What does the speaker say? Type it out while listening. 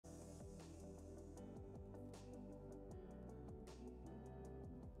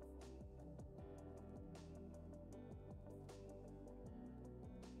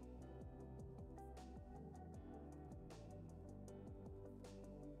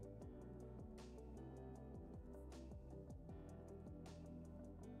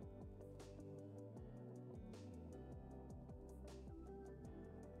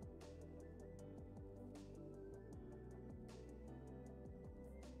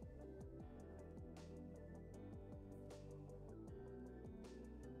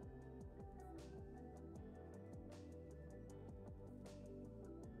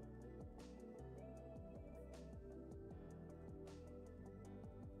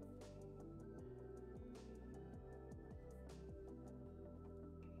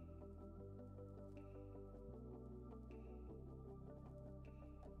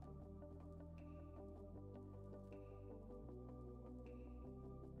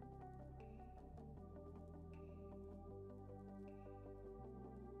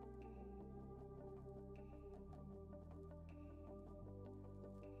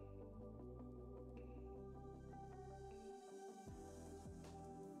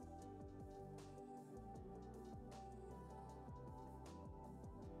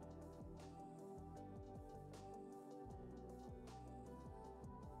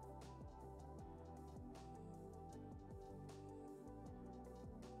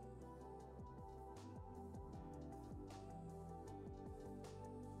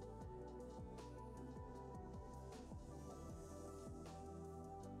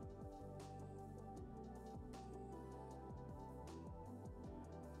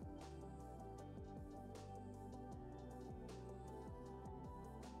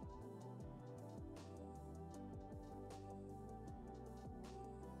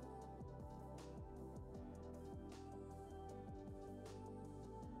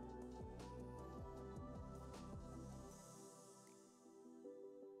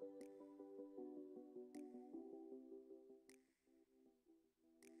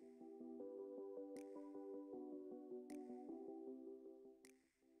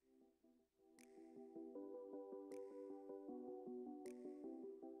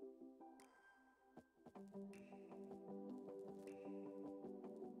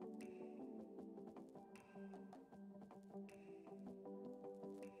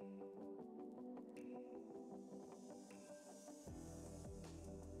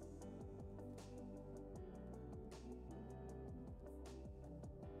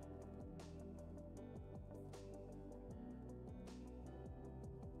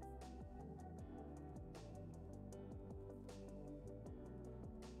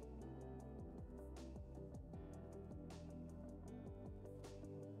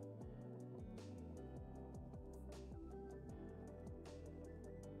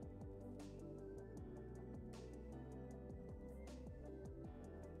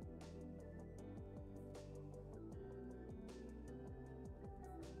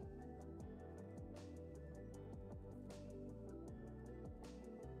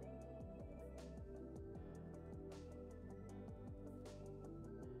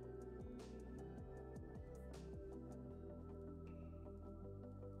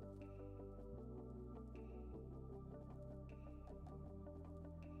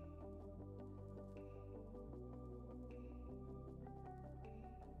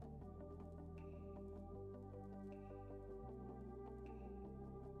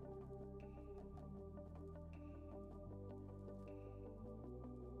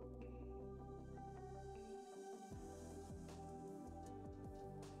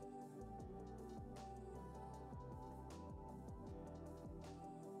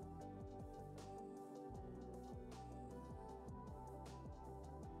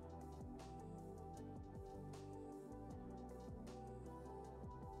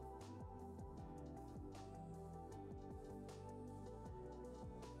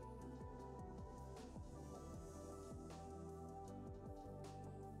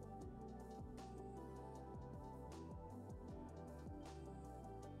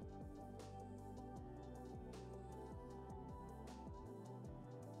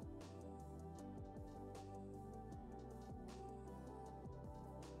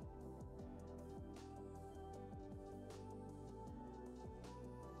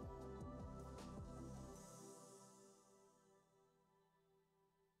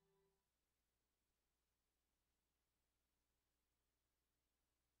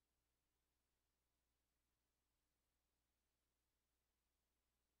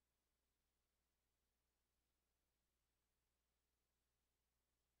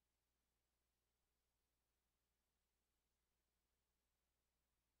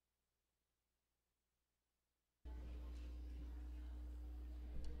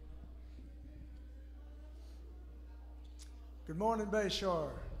Good morning,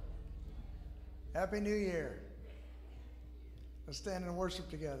 Bayshore. Happy New Year. Let's stand and worship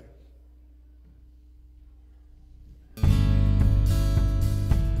together.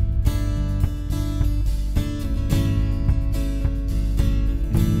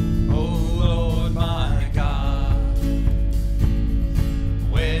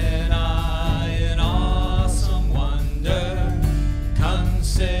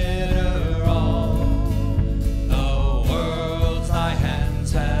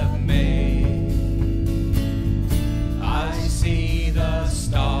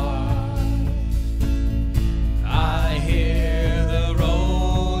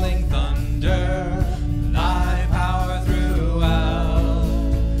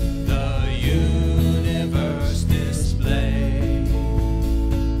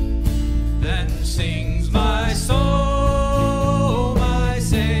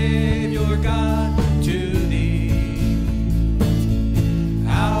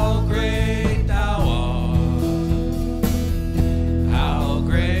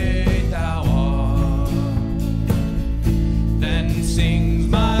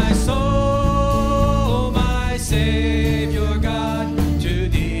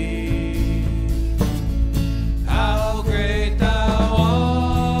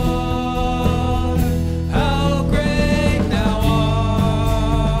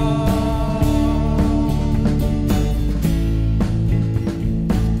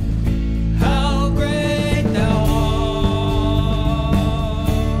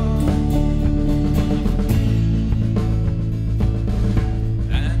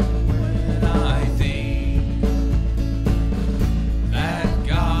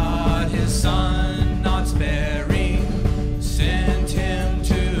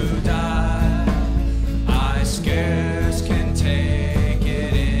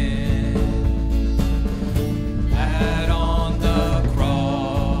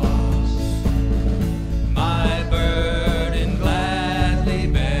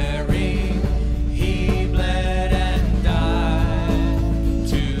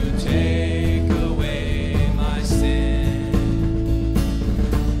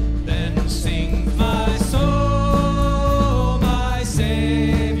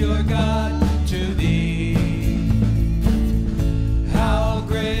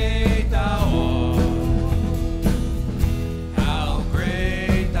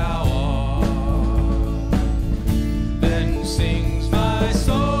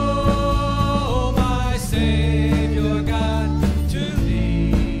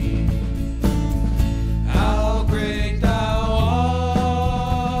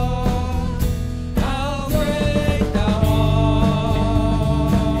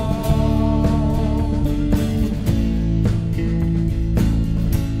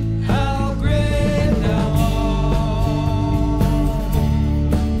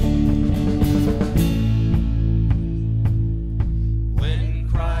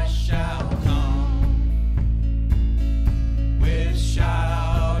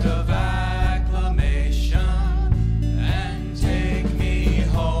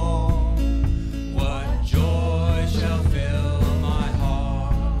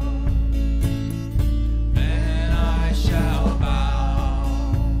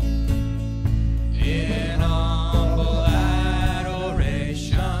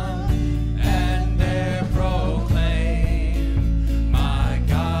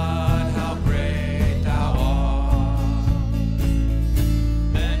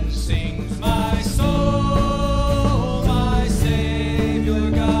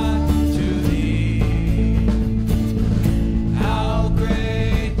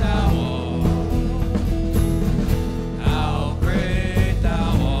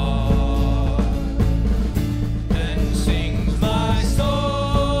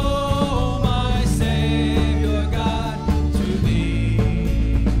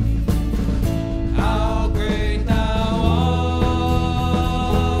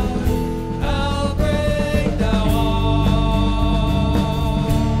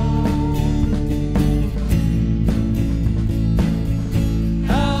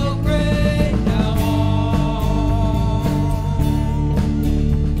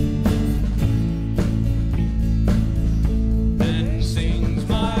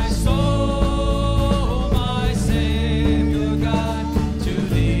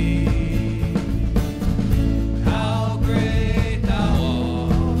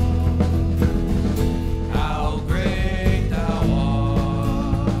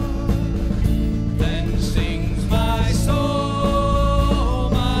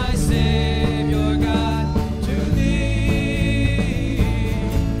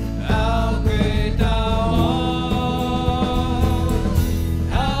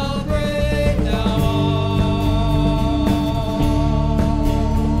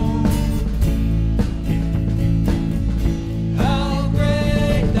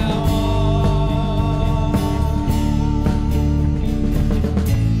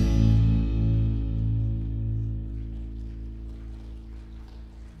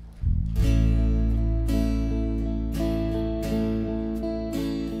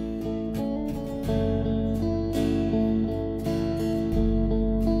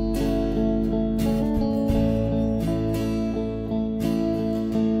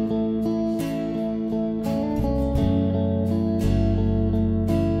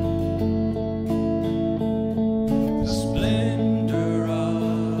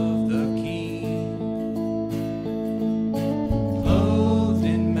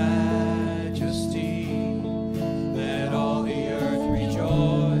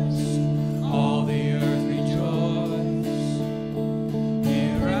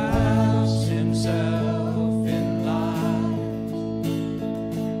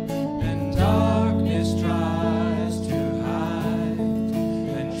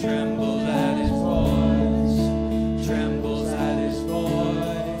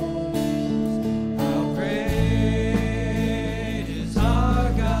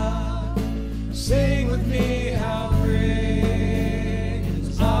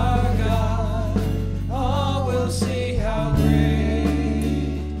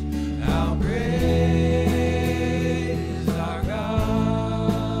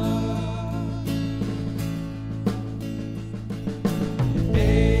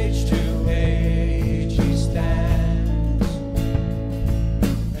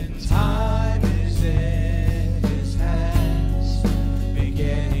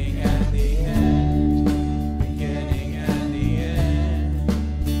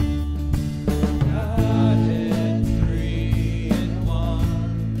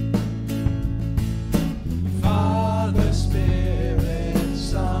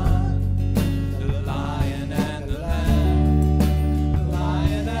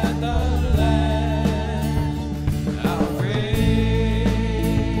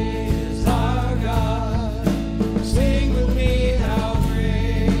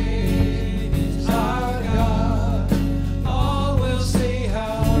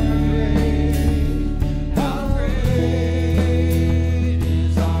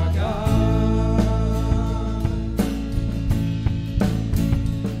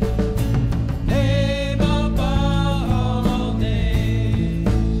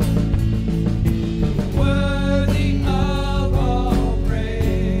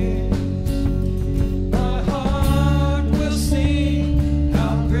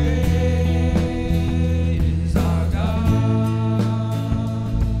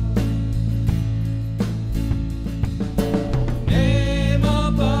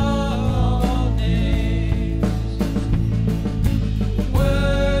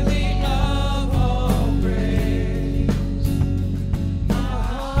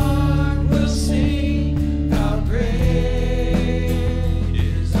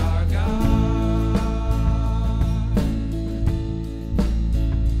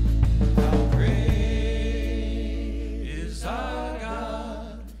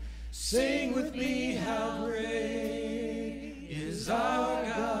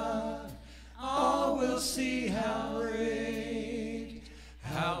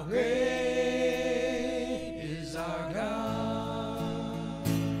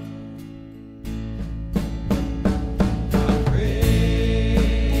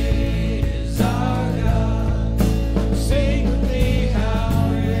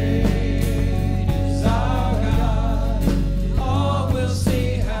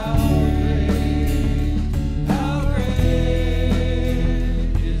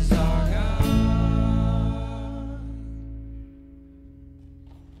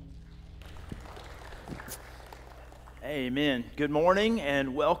 Amen. Good morning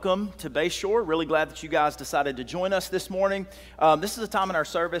and welcome to Bayshore. Really glad that you guys decided to join us this morning. This is a time in our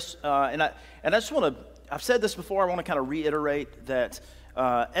service, and I just want to, I've said this before, I want to kind of reiterate that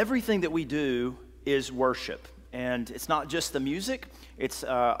everything that we do is worship. And it's not just the music, it's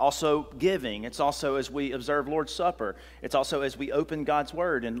also giving. It's also as we observe Lord's Supper. It's also as we open God's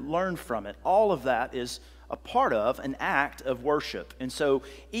Word and learn from it. All of that is a part of an act of worship. And so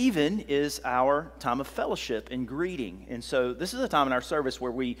even is our time of fellowship and greeting. And so this is a time in our service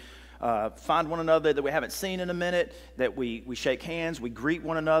where we find one another that we haven't seen in a minute, that we shake hands, we greet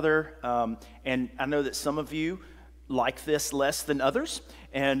one another. And I know that some of you like this less than others,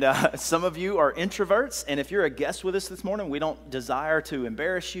 and some of you are introverts, and if you're a guest with us this morning, we don't desire to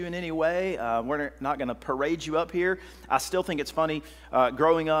embarrass you in any way. We're not going to parade you up here. I still think it's funny,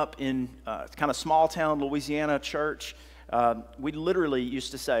 growing up in kind of small town Louisiana church, we literally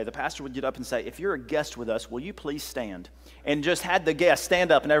used to say, the pastor would get up and say, if you're a guest with us, will you please stand? And just had the guests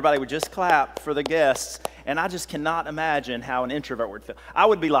stand up and everybody would just clap for the guests. And I just cannot imagine how an introvert would feel. I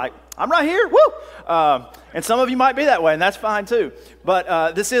would be like, I'm right here, woo! And some of you might be that way, and that's fine too.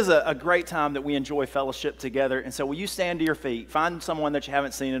 But this is a great time that we enjoy fellowship together. And so will you stand to your feet, find someone that you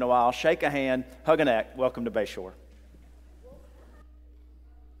haven't seen in a while, shake a hand, hug a neck. Welcome to Bayshore.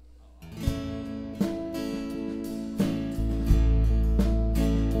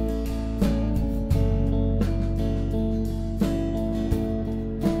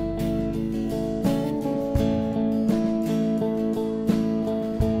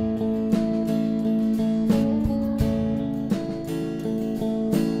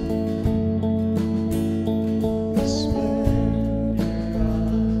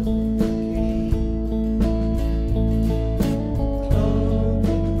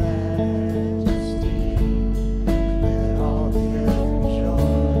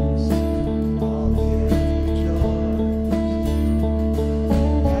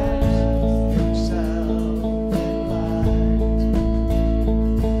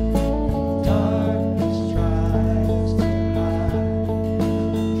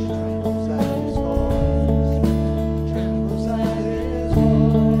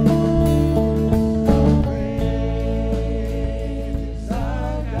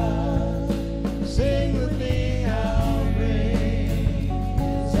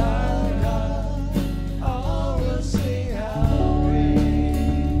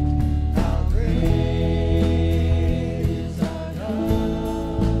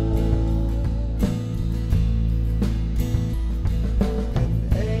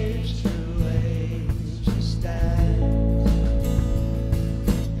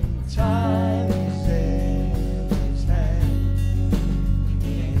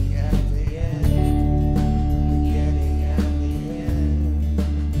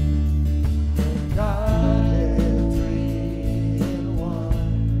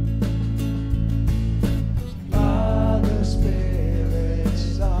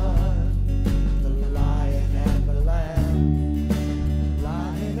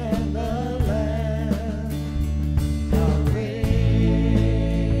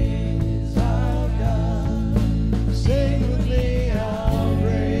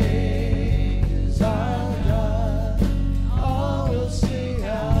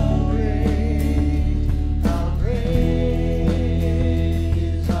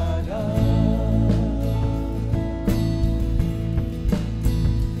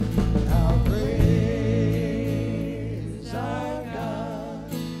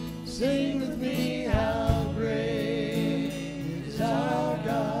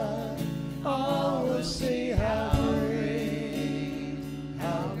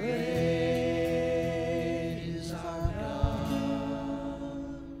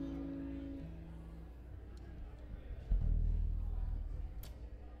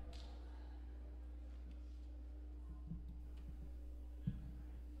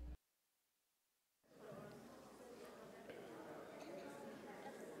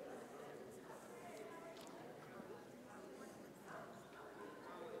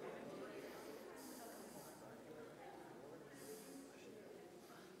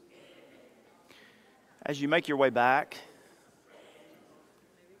 As you make your way back,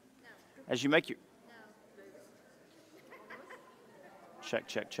 as you make your... Check,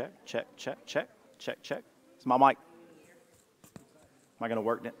 check, check, check, check, check, check, check. Is my mic? Am I going to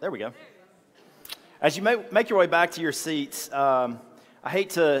work? There we go. As you make your way back to your seats, I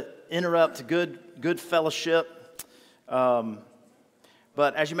hate to interrupt good fellowship, but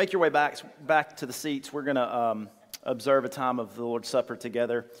as you make your way back to the seats, we're going to observe a time of the Lord's Supper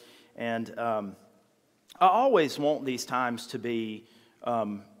together. And I always want these times to be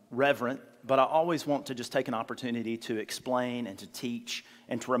reverent, but I always want to just take an opportunity to explain and to teach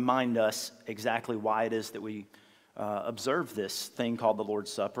and to remind us exactly why it is that we observe this thing called the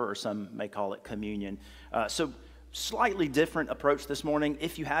Lord's Supper, or some may call it communion. So slightly different approach this morning.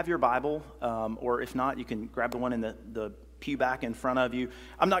 If you have your Bible, or if not, you can grab the one in the pew back in front of you.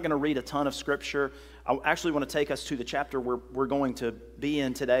 I'm not going to read a ton of scripture. I actually want to take us to the chapter we're going to be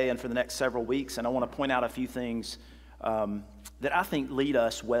in today and for the next several weeks, and I want to point out a few things that I think lead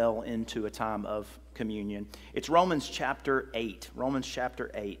us well into a time of communion. It's Romans chapter 8. Romans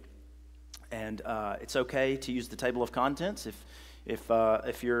chapter 8. And it's okay to use the table of contents.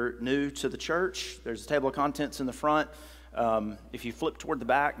 If you're new to the church, there's a table of contents in the front. If you flip toward the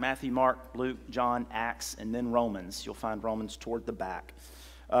back, Matthew, Mark, Luke, John, Acts, and then Romans. You'll find Romans toward the back.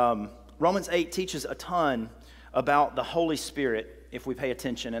 Romans 8 teaches a ton about the Holy Spirit if we pay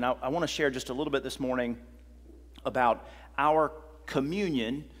attention. And I want to share just a little bit this morning about our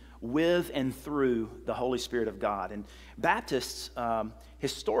communion with and through the Holy Spirit of God. And Baptists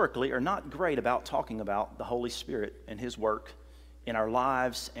historically are not great about talking about the Holy Spirit and His work in our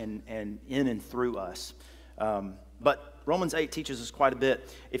lives and in and through us. But Romans 8 teaches us quite a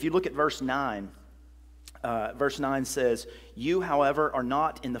bit. If you look at verse 9 says, "You, however, are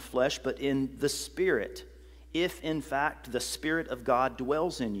not in the flesh, but in the Spirit, if in fact the Spirit of God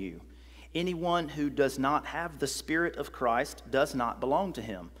dwells in you. Anyone who does not have the Spirit of Christ does not belong to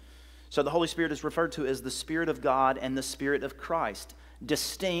Him." So the Holy Spirit is referred to as the Spirit of God and the Spirit of Christ,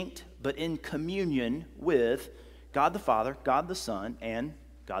 distinct but in communion with God the Father, God the Son, and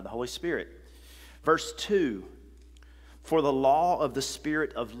God the Holy Spirit. Verse 2, "For the law of the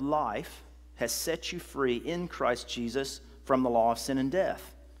Spirit of life has set you free in Christ Jesus from the law of sin and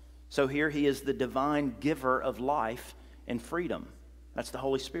death." So here He is the divine giver of life and freedom. That's the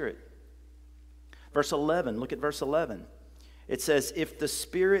Holy Spirit. Verse 11, look at verse 11. It says, "If the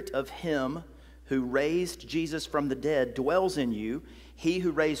Spirit of Him who raised Jesus from the dead dwells in you, He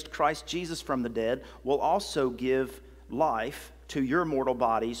who raised Christ Jesus from the dead will also give life to your mortal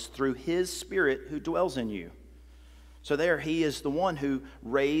bodies through His Spirit who dwells in you." So there, He is the one who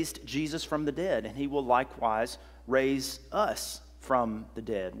raised Jesus from the dead, and He will likewise raise us from the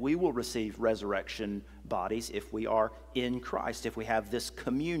dead. We will receive resurrection bodies if we are in Christ, if we have this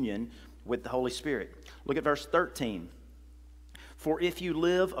communion with the Holy Spirit. Look at verse 13. "For if you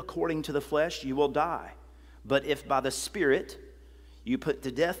live according to the flesh, you will die. But if by the Spirit you put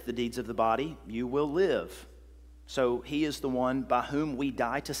to death the deeds of the body, you will live." So He is the one by whom we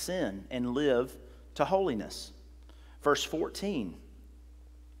die to sin and live to holiness. Verse 14.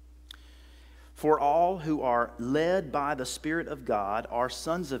 "For all who are led by the Spirit of God are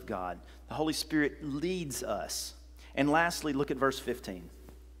sons of God." The Holy Spirit leads us. And lastly, look at verse 15.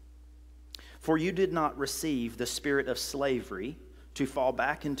 "For you did not receive the spirit of slavery to fall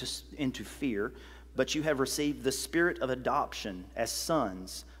back into fear, but you have received the Spirit of adoption as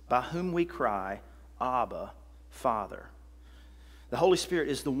sons, by whom we cry, 'Abba, Father.'" The Holy Spirit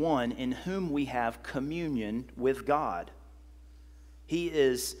is the one in whom we have communion with God. He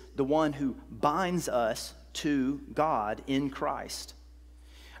is the one who binds us to God in Christ.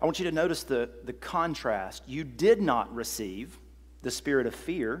 I want you to notice the contrast. You did not receive the spirit of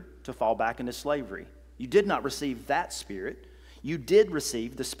fear to fall back into slavery. You did not receive that spirit. You did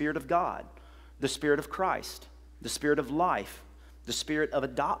receive the Spirit of God, the Spirit of Christ, the Spirit of life, the Spirit of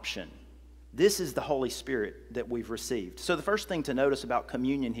adoption. This is the Holy Spirit that we've received. So the first thing to notice about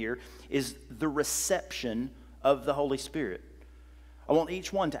communion here is the reception of the Holy Spirit. I want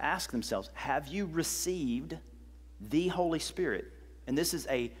each one to ask themselves, have you received the Holy Spirit? And this is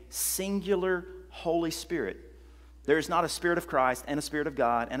a singular Holy Spirit. There is not a Spirit of Christ and a Spirit of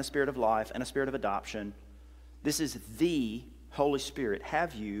God and a Spirit of life and a Spirit of adoption. This is the Holy Spirit.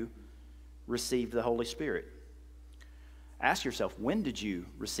 Have you received the Holy Spirit? Ask yourself, when did you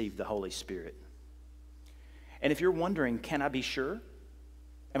receive the Holy Spirit? And if you're wondering, can I be sure?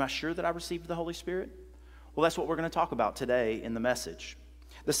 Am I sure that I received the Holy Spirit? Well, that's what we're going to talk about today in the message.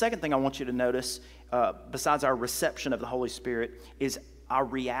 The second thing I want you to notice, besides our reception of the Holy Spirit, is our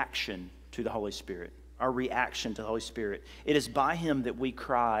reaction to the Holy Spirit. Our reaction to the Holy Spirit. It is by Him that we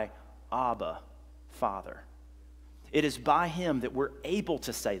cry, "Abba, Father." It is by Him that we're able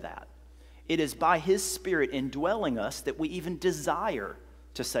to say that. It is by His Spirit indwelling us that we even desire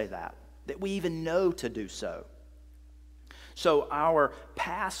to say that we even know to do so. So our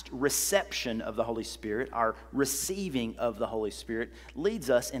past reception of the Holy Spirit, our receiving of the Holy Spirit, leads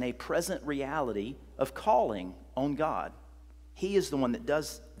us in a present reality of calling on God. He is the one that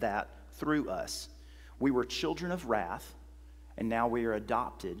does that through us. We were children of wrath, and now we are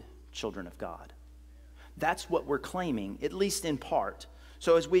adopted children of God. That's what we're claiming, at least in part.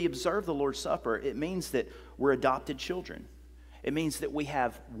 So as we observe the Lord's Supper, it means that we're adopted children. It means that we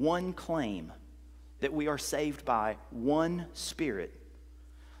have one claim, that we are saved by one Spirit,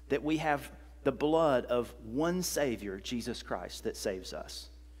 that we have the blood of one Savior, Jesus Christ, that saves us.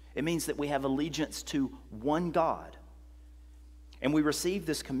 It means that we have allegiance to one God. And we receive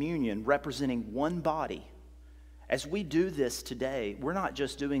this communion representing one body. As we do this today, we're not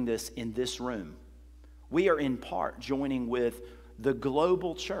just doing this in this room. We are in part joining with the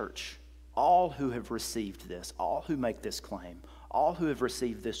global church, all who have received this, all who make this claim, all who have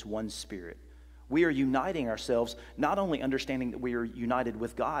received this one Spirit. We are uniting ourselves, not only understanding that we are united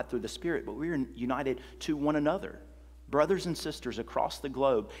with God through the Spirit, but we are united to one another, brothers and sisters across the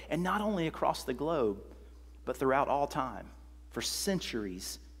globe, and not only across the globe, but throughout all time, for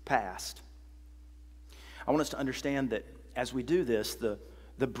centuries past. I want us to understand that as we do this, the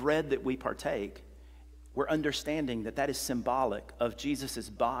bread that we partake, we're understanding that that is symbolic of Jesus'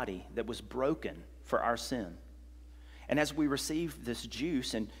 body that was broken for our sin. And as we receive this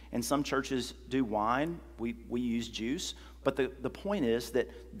juice, and some churches do wine, we use juice, but the point is that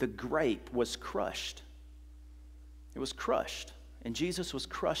the grape was crushed. It was crushed, and Jesus was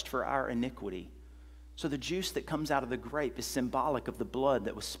crushed for our iniquity. So the juice that comes out of the grape is symbolic of the blood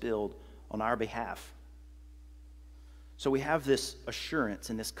that was spilled on our behalf. So we have this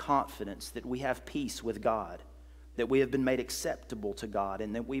assurance and this confidence that we have peace with God, that we have been made acceptable to God,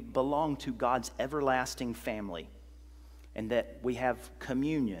 and that we belong to God's everlasting family, and that we have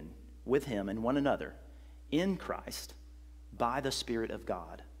communion with Him and one another in Christ by the Spirit of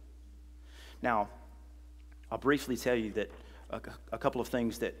God. Now, I'll briefly tell you that a couple of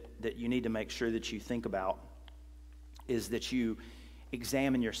things that you need to make sure that you think about is that you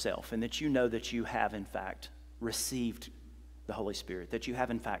examine yourself and that you know that you have, in fact, received the Holy Spirit, that you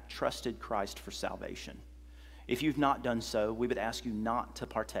have, in fact, trusted Christ for salvation. If you've not done so, we would ask you not to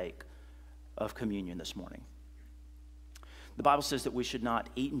partake of communion this morning. The Bible says that we should not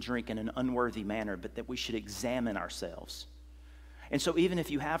eat and drink in an unworthy manner, but that we should examine ourselves. And so even if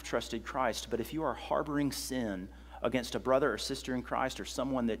you have trusted Christ, but if you are harboring sin against a brother or sister in Christ, or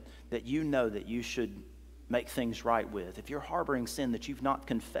someone that you know that you should make things right with, if you're harboring sin that you've not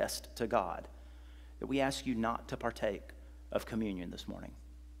confessed to God, that we ask you not to partake of communion this morning.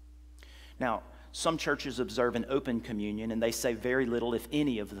 Now, some churches observe an open communion, and they say very little, if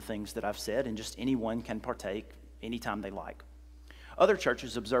any, of the things that I've said, and just anyone can partake anytime they like. Other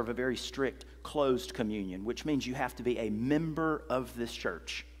churches observe a very strict closed communion, which means you have to be a member of this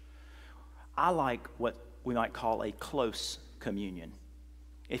church. I like what we might call a close communion.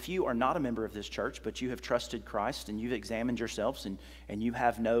 If you are not a member of this church, but you have trusted Christ and you've examined yourselves and you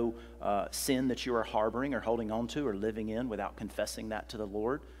have no sin that you are harboring or holding on to or living in without confessing that to the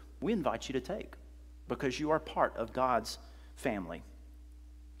Lord, we invite you to take, because you are part of God's family.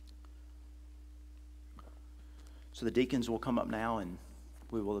 So the deacons will come up now and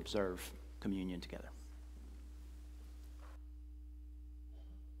we will observe communion together.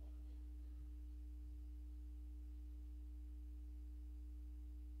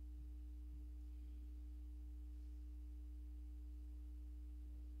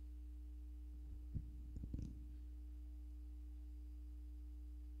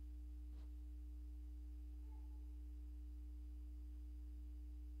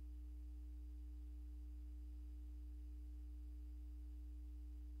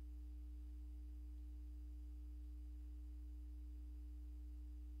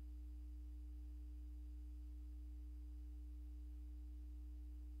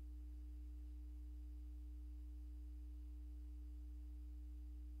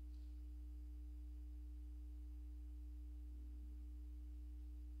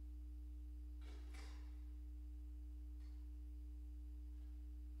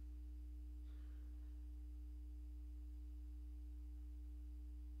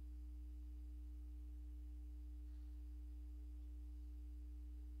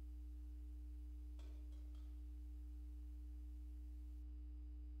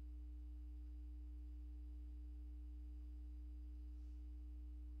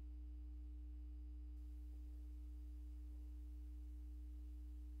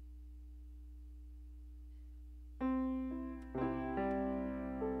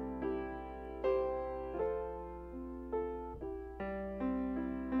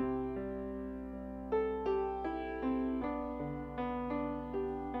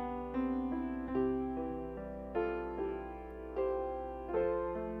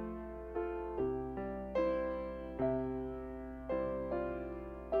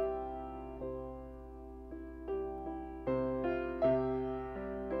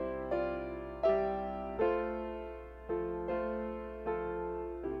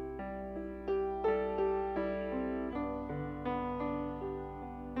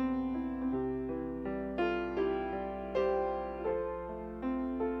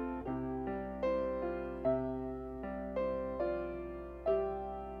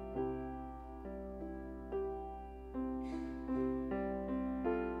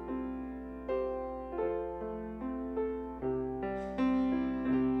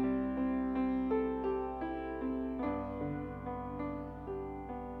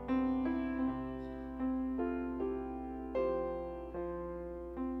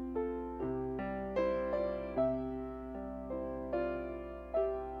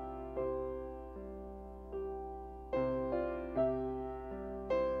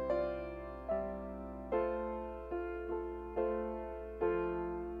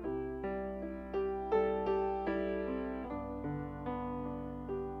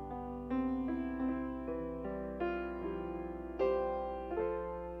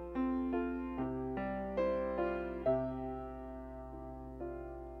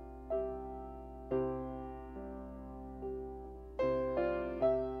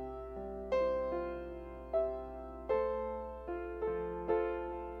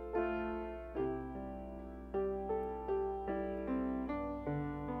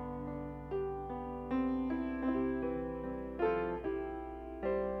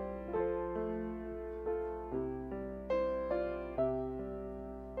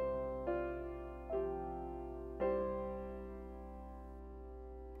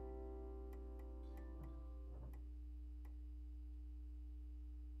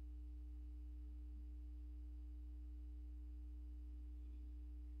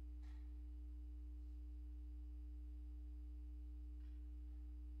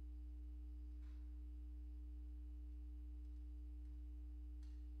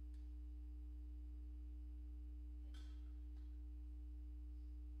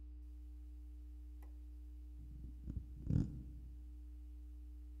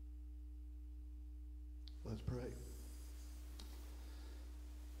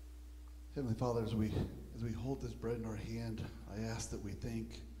 Heavenly Father, as we hold this bread in our hand, I ask that we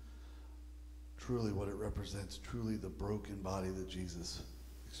think truly what it represents, truly the broken body that Jesus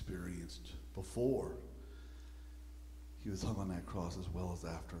experienced before he was hung on that cross as well as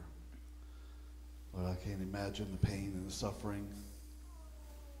after. Lord, I can't imagine the pain and the suffering.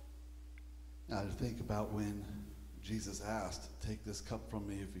 I think about when Jesus asked, "Take this cup from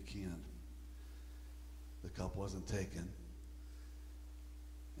me if you can." The cup wasn't taken,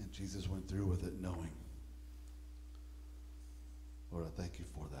 and Jesus went through with it knowing. Lord, I thank you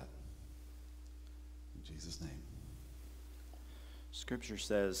for that. In Jesus' name. Scripture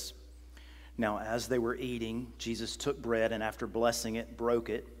says, "Now as they were eating, Jesus took bread and after blessing it, broke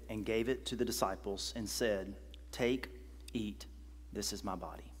it and gave it to the disciples and said, 'Take, eat, this is my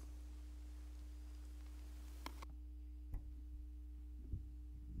body.'"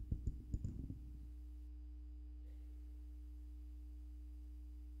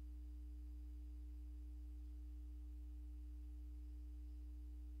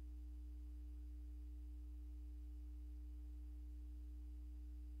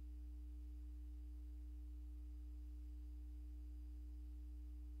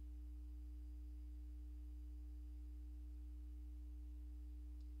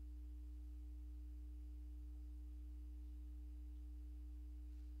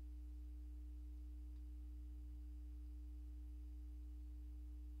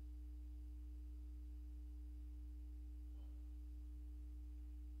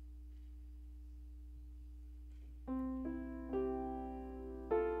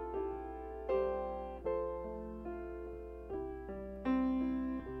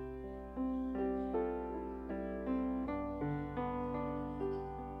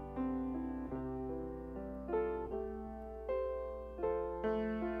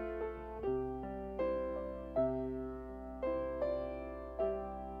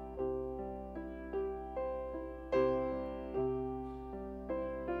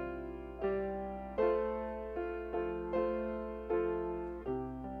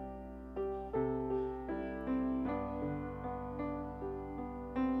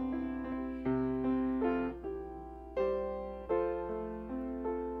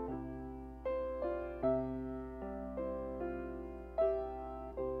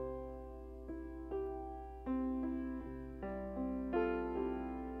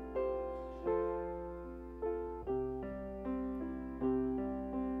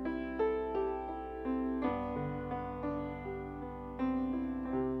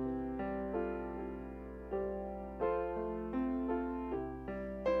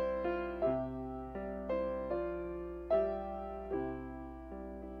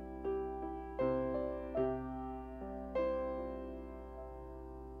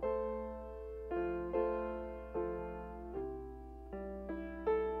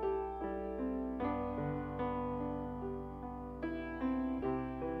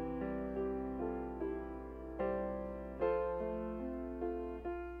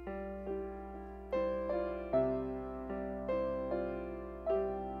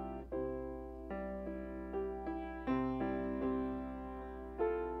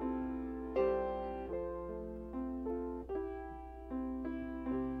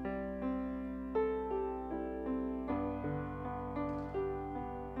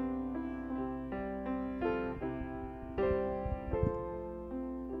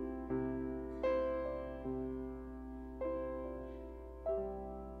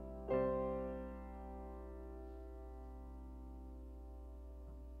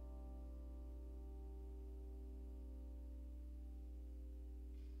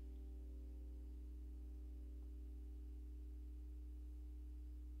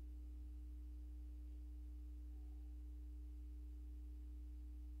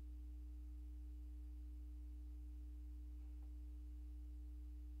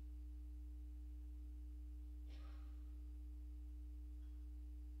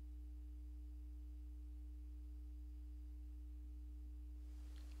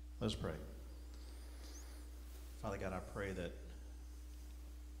 Let's pray. Father God, I pray that,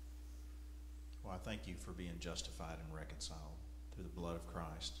 I thank you for being justified and reconciled through the blood of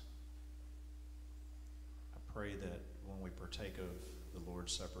Christ. I pray that when we partake of the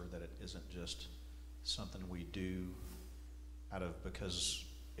Lord's Supper, that it isn't just something we do because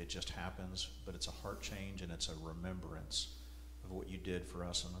it just happens, but it's a heart change and it's a remembrance of what you did for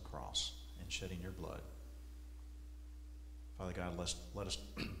us on the cross and shedding your blood. Father God, let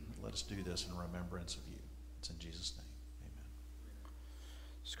us do this in remembrance of you. It's in Jesus' name. Amen.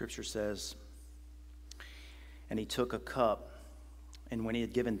 Scripture says, "And he took a cup, and when he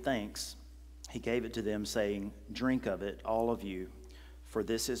had given thanks, he gave it to them, saying, 'Drink of it, all of you, For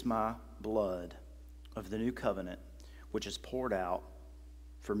this is my blood of the new covenant, which is poured out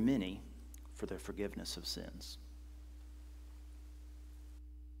for many for the forgiveness of sins.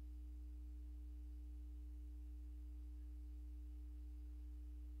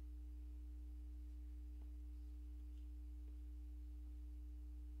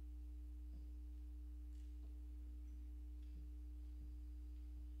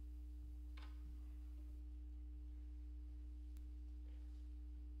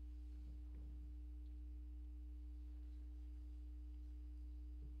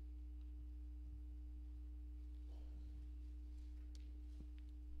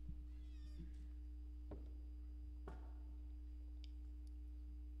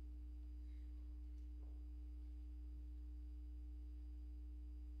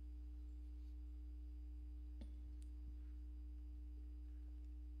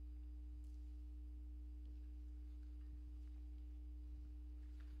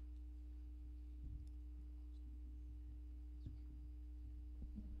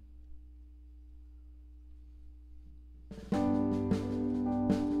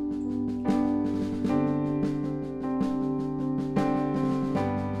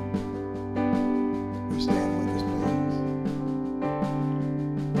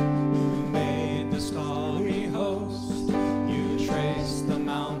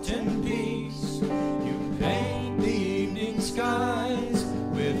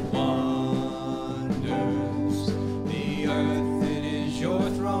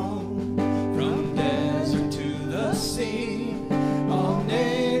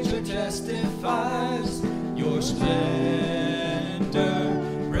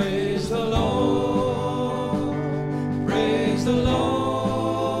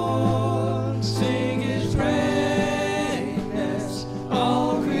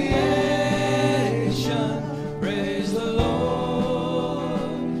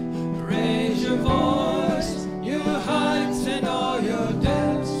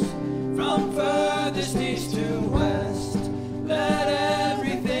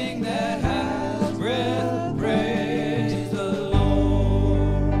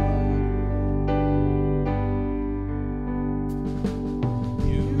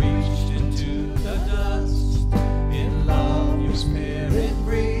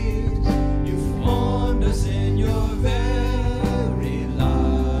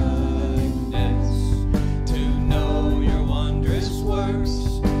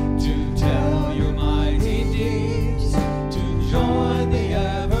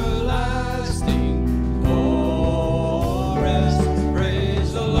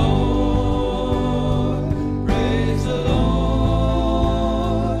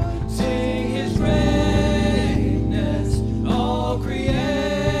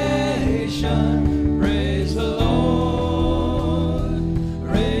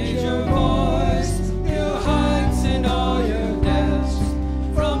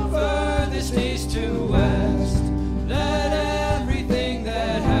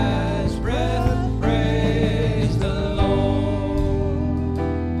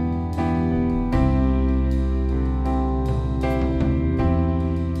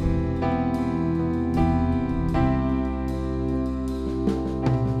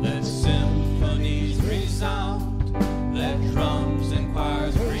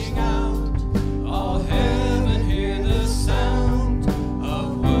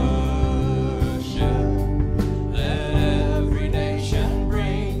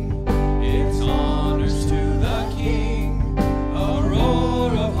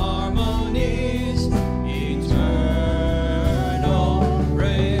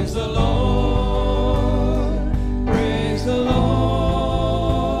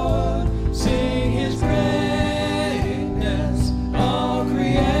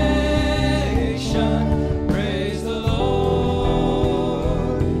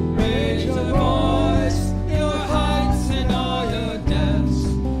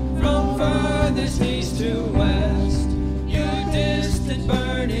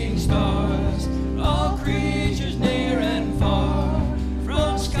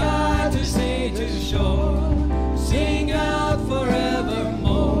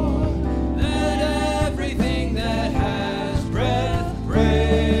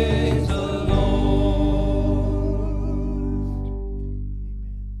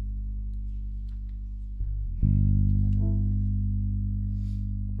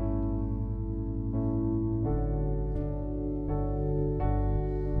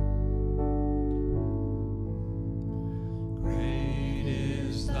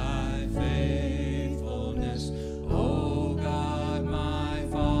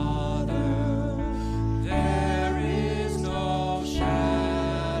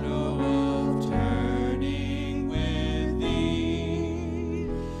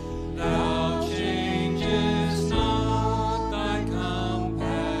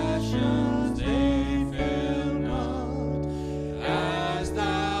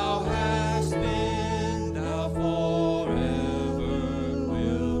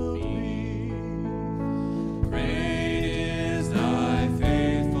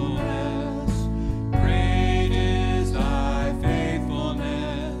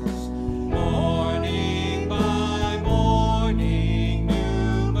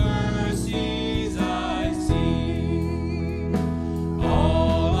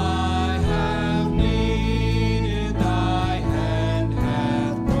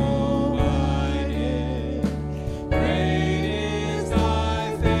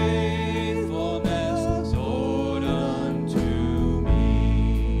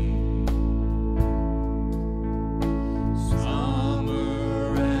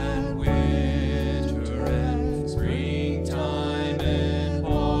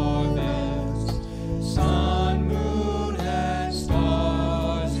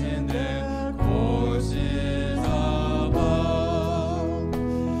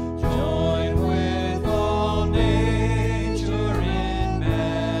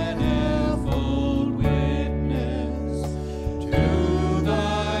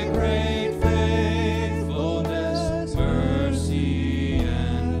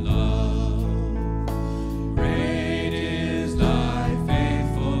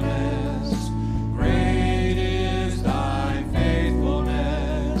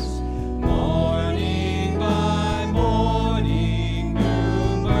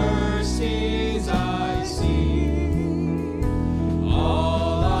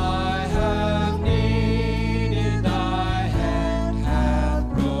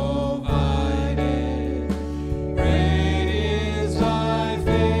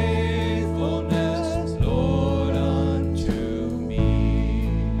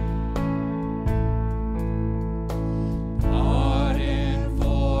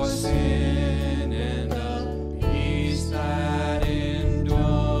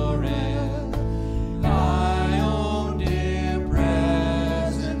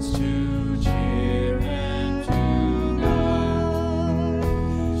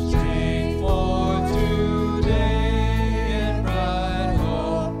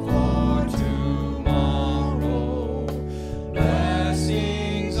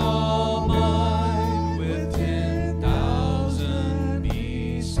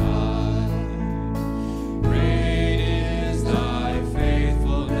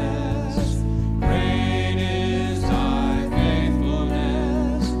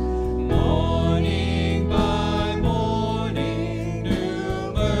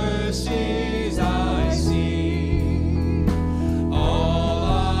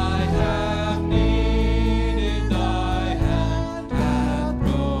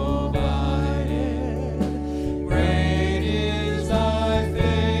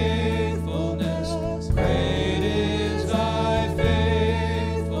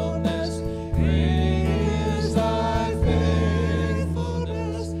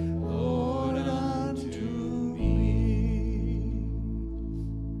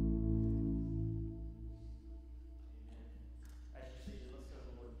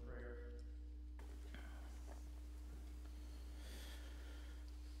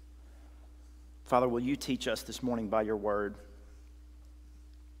 Father, will you teach us this morning by your word?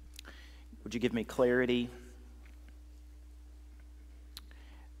 Would you give me clarity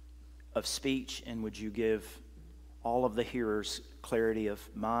of speech, and would you give all of the hearers clarity of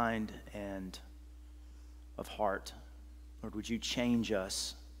mind and of heart? Lord, would you change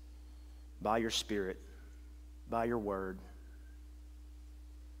us by your Spirit, by your word?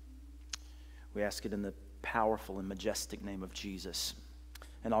 We ask it in the powerful and majestic name of Jesus.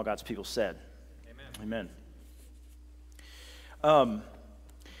 And all God's people said, Amen. Amen.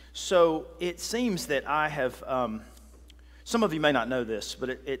 So it seems that I have, some of you may not know this, but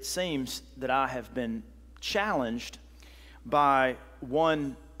it seems that I have been challenged by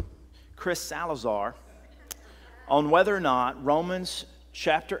one Chris Salazar on whether or not Romans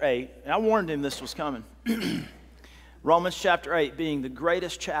chapter 8, and I warned him this was coming, Romans chapter 8 being the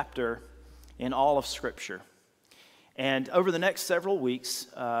greatest chapter in all of Scripture. And over the next several weeks,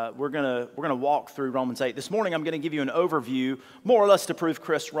 we're gonna walk through Romans 8. This morning, I'm going to give you an overview, more or less to prove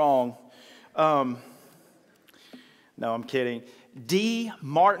Chris wrong. No, I'm kidding. D.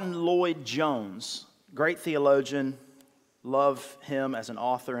 Martin Lloyd-Jones, great theologian, love him as an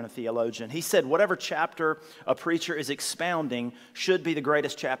author and a theologian. He said, whatever chapter a preacher is expounding should be the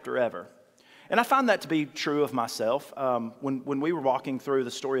greatest chapter ever. And I find that to be true of myself. When we were walking through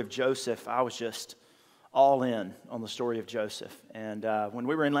the story of Joseph, I was just all in on the story of Joseph. And when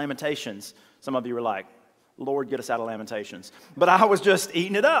we were in Lamentations, some of you were like, Lord, get us out of Lamentations. But I was just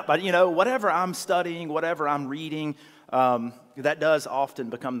eating it up. Whatever I'm studying, whatever I'm reading, that does often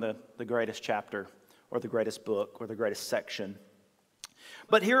become the greatest chapter or the greatest book or the greatest section.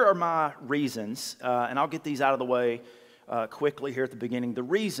 But here are my reasons, and I'll get these out of the way quickly here at the beginning. The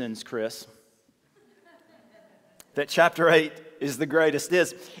reasons, Chris, that chapter 8 is the greatest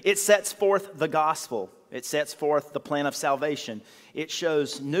is it sets forth the gospel. It sets forth the plan of salvation. It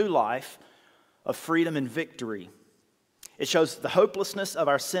shows new life of freedom and victory. It shows the hopelessness of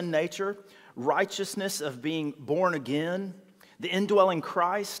our sin nature, righteousness of being born again, the indwelling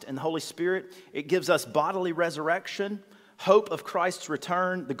Christ and the Holy Spirit. It gives us bodily resurrection, hope of Christ's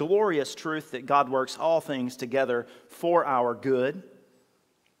return, the glorious truth that God works all things together for our good.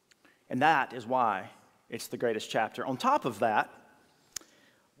 And that is why it's the greatest chapter. On top of that,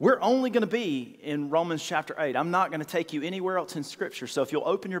 we're only going to be in Romans chapter 8. I'm not going to take you anywhere else in Scripture. So if you'll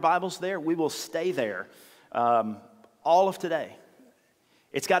open your Bibles there, we will stay there all of today.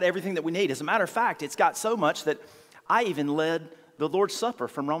 It's got everything that we need. As a matter of fact, it's got so much that I even led the Lord's Supper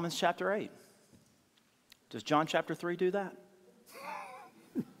from Romans chapter 8. Does John chapter 3 do that?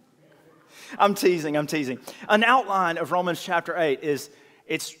 I'm teasing. An outline of Romans chapter 8 is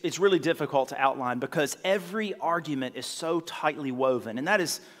it's really difficult to outline because every argument is so tightly woven. And that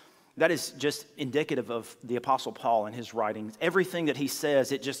is just indicative of the Apostle Paul and his writings. Everything that he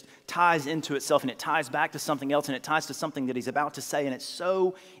says, it just ties into itself, and it ties back to something else, and it ties to something that he's about to say. And it's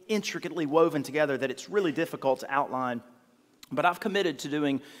so intricately woven together that it's really difficult to outline. But I've committed to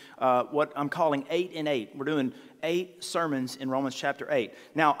doing what I'm calling 8 in 8. We're doing 8 sermons in Romans chapter 8.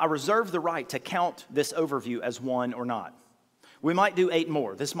 Now, I reserve the right to count this overview as one or not. We might do 8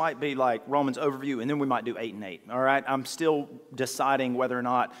 more. This might be like Romans overview, and then we might do 8 and 8. All right? I'm still deciding whether or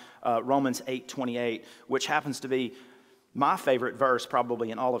not Romans 8:28, which happens to be my favorite verse probably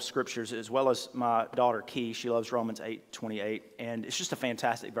in all of Scriptures, as well as my daughter Key. She loves Romans 8:28, and it's just a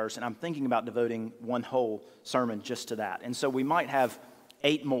fantastic verse, and I'm thinking about devoting one whole sermon just to that. And so we might have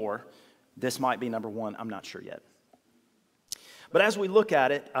 8 more. This might be number 1. I'm not sure yet. But as we look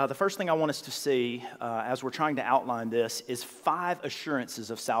at it, the first thing I want us to see as we're trying to outline this is 5 assurances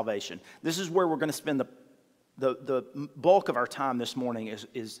of salvation. This is where we're going to spend the bulk of our time this morning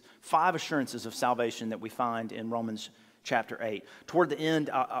is 5 assurances of salvation that we find in Romans chapter 8. Toward the end,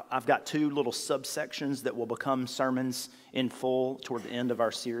 I've got 2 little subsections that will become sermons in full toward the end of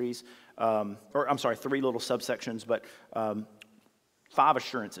our series. 3 little subsections, but 5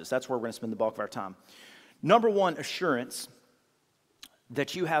 assurances. That's where we're going to spend the bulk of our time. Number 1 assurance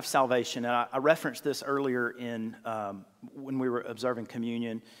that you have salvation, and I referenced this earlier in when we were observing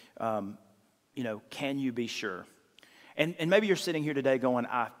communion. Can you be sure? And maybe you're sitting here today going,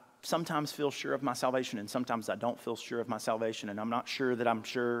 I sometimes feel sure of my salvation, and sometimes I don't feel sure of my salvation, and I'm not sure that I'm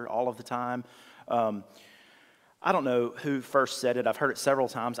sure all of the time. I don't know who first said it. I've heard it several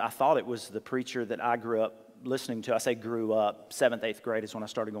times. I thought it was the preacher that I grew up listening to. I say grew up. 7th, 8th grade is when I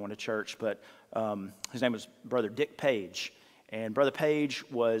started going to church, but his name was Brother Dick Page. And Brother Page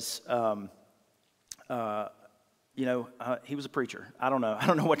was, he was a preacher. I don't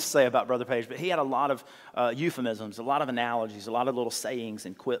know what to say about Brother Page, but he had a lot of euphemisms, a lot of analogies, a lot of little sayings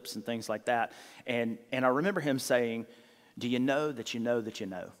and quips and things like that. And I remember him saying, do you know that you know that you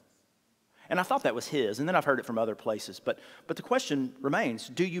know? And I thought that was his, and then I've heard it from other places. But the question remains,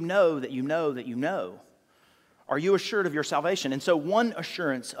 do you know that you know that you know? Are you assured of your salvation? And so one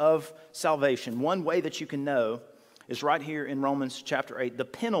assurance of salvation, one way that you can know, is right here in Romans chapter 8, the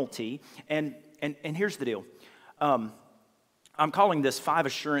penalty. And here's the deal. I'm calling this 5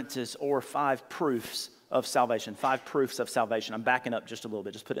 assurances or 5 proofs of salvation. 5 proofs of salvation. I'm backing up just a little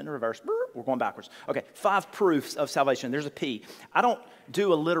bit. Just put it in reverse. We're going backwards. Okay, 5 proofs of salvation. There's a P. I don't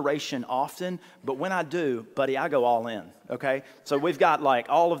do alliteration often, but when I do, buddy, I go all in, okay? So we've got like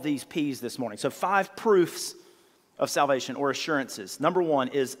all of these P's this morning. So 5 proofs of salvation or assurances. Number 1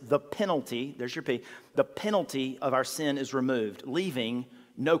 is the penalty. There's your P. The penalty of our sin is removed, leaving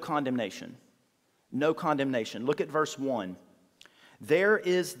no condemnation. No condemnation. Look at verse 1. There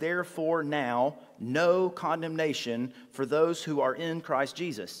is therefore now no condemnation for those who are in Christ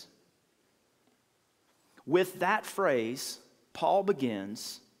Jesus. With that phrase, Paul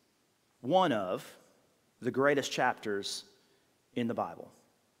begins one of the greatest chapters in the Bible.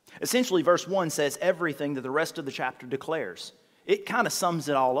 Essentially, verse 1 says everything that the rest of the chapter declares. It kind of sums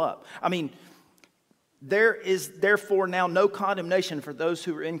it all up. I mean, there is therefore now no condemnation for those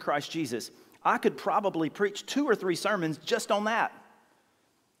who are in Christ Jesus. I could probably preach 2 or 3 sermons just on that.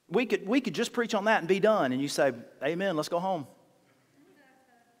 We could just preach on that and be done. And you say, amen, let's go home.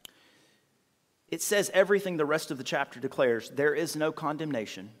 It says everything the rest of the chapter declares. There is no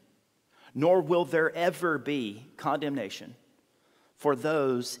condemnation, nor will there ever be condemnation for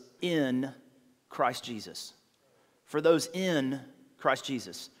those in Christ Jesus. For those in Christ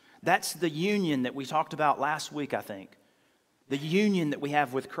Jesus. That's the union that we talked about last week, I think. The union that we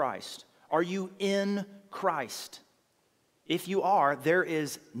have with Christ. Are you in Christ? If you are, there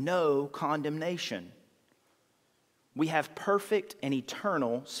is no condemnation. We have perfect and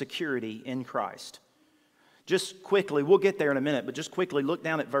eternal security in Christ. Just quickly, we'll get there in a minute, but just quickly look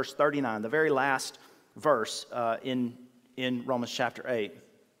down at verse 39, the very last verse in Romans chapter 8.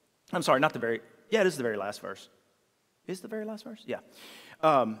 I'm sorry, it is the very last verse. Is it the very last verse? Yeah.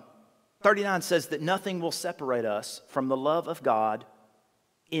 39 says that nothing will separate us from the love of God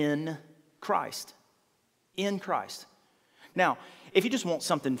in Christ. In Christ. Now, if you just want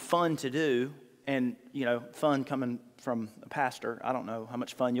something fun to do, and, fun coming from a pastor, I don't know how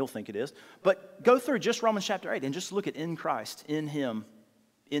much fun you'll think it is, but go through just Romans chapter 8 and just look at in Christ, in Him,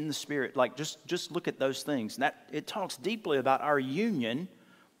 in the Spirit. Like, just look at those things. And it talks deeply about our union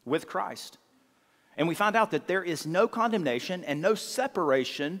with Christ. And we find out that there is no condemnation and no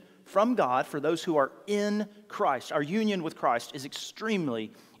separation from God for those who are in Christ. Our union with Christ is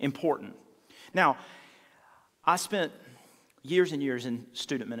extremely important. Now, I spent years and years in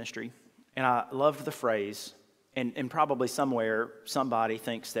student ministry, and I loved the phrase, and probably somewhere somebody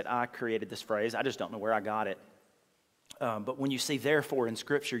thinks that I created this phrase. I just don't know where I got it. But when you see therefore in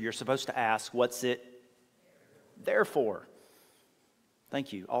Scripture, you're supposed to ask, what's it there for?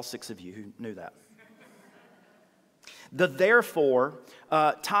 Thank you, all 6 of you who knew that. The therefore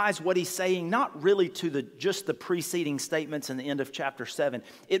ties what he's saying not really to just the preceding statements in the end of chapter 7.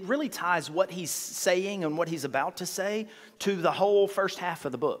 It really ties what he's saying and what he's about to say to the whole first half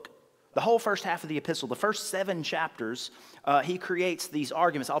of the book. The whole first half of the epistle, the first 7 chapters, he creates these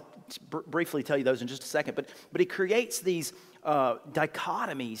arguments. I'll briefly tell you those in just a second. But he creates these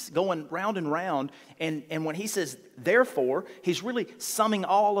dichotomies going round and round. And when he says therefore, he's really summing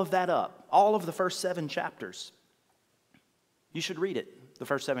all of that up, all of the first 7 chapters. You should read it, the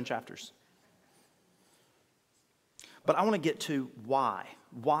first 7 chapters. But I want to get to why.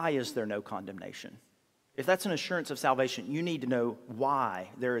 Why is there no condemnation? If that's an assurance of salvation, you need to know why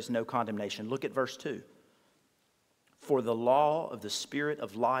there is no condemnation. Look at verse 2. For the law of the Spirit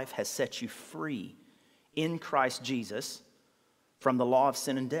of life has set you free in Christ Jesus from the law of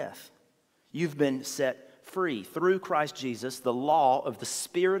sin and death. You've been set free. Through Christ Jesus, the law of the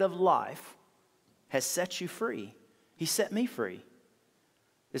Spirit of life has set you free. He set me free.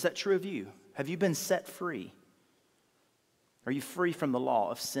 Is that true of you? Have you been set free? Are you free from the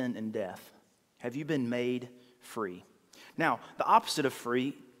law of sin and death? Have you been made free? Now, the opposite of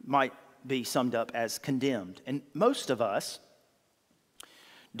free might be summed up as condemned. And most of us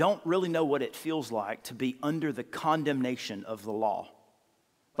don't really know what it feels like to be under the condemnation of the law.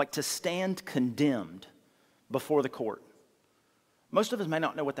 Like to stand condemned before the court. Most of us may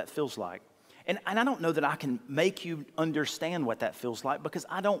not know what that feels like. And I don't know that I can make you understand what that feels like because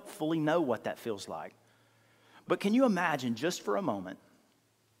I don't fully know what that feels like. But can you imagine just for a moment,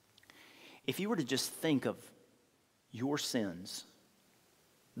 if you were to just think of your sins,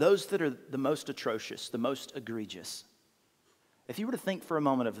 those that are the most atrocious, the most egregious, if you were to think for a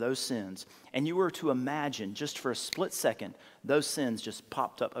moment of those sins, and you were to imagine just for a split second, those sins just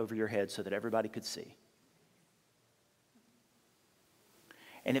popped up over your head so that everybody could see.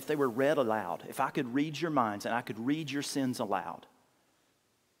 And if they were read aloud, if I could read your minds and I could read your sins aloud,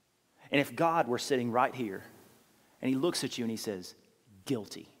 and if God were sitting right here and he looks at you and he says,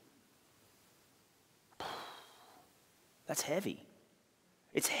 guilty. That's heavy.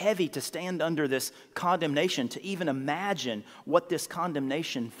 It's heavy to stand under this condemnation, to even imagine what this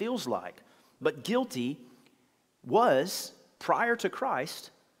condemnation feels like. But guilty was, prior to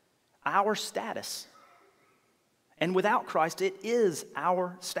Christ, our status. And without Christ, it is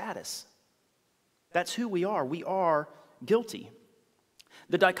our status. That's who we are. We are guilty.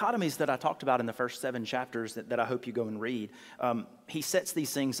 The dichotomies that I talked about in the first 7 chapters that I hope you go and read, he sets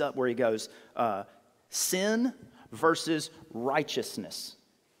these things up where he goes, sin versus righteousness.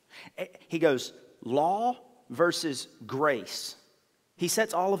 He goes, law versus grace. He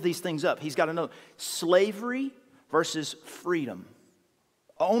sets all of these things up. He's got to know slavery versus freedom.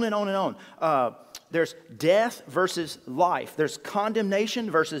 On and on and on. There's death versus life. There's condemnation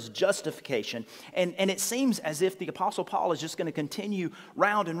versus justification. And it seems as if the Apostle Paul is just going to continue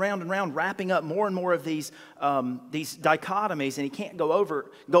round and round and round, wrapping up more and more of these dichotomies, and he can't go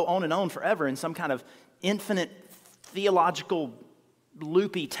on and on forever in some kind of infinite theological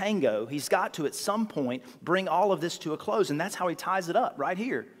loopy tango. He's got to, at some point, bring all of this to a close, and that's how he ties it up right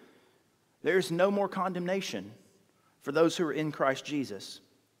here. There's no more condemnation for those who are in Christ Jesus.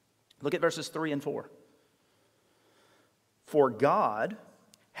 Look at verses 3 and 4. For God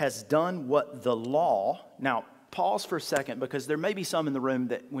has done what the law... Now, pause for a second, because there may be some in the room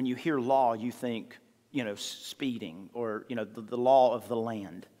that when you hear law, you think, speeding or, the law of the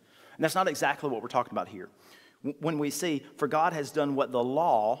land. And that's not exactly what we're talking about here. When we see, for God has done what the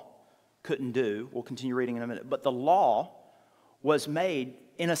law couldn't do, we'll continue reading in a minute, but the law was made,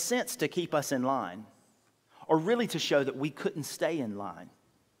 in a sense, to keep us in line, or really to show that we couldn't stay in line,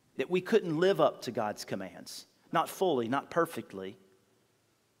 that we couldn't live up to God's commands, not fully, not perfectly.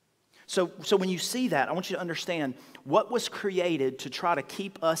 So when you see that, I want you to understand what was created to try to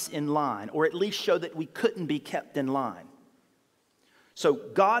keep us in line, or at least show that we couldn't be kept in line. So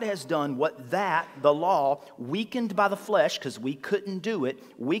God has done what the law, weakened by the flesh, because we couldn't do it,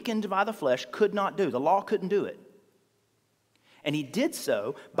 weakened by the flesh, could not do. The law couldn't do it. And he did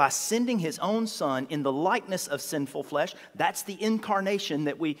so by sending his own son in the likeness of sinful flesh. That's the incarnation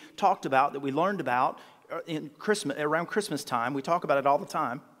that we talked about, that we learned about around Christmas time. We talk about it all the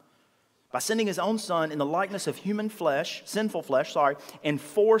time. By sending his own son in the likeness of sinful flesh, and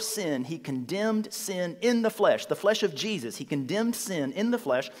for sin, he condemned sin in the flesh of Jesus. He condemned sin in the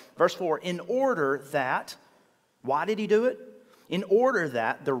flesh. Verse 4, in order that, why did he do it? In order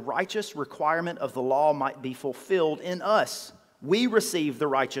that the righteous requirement of the law might be fulfilled in us. We receive the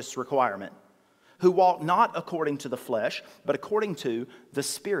righteous requirement, who walk not according to the flesh, but according to the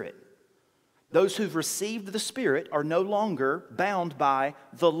Spirit. Those who've received the Spirit are no longer bound by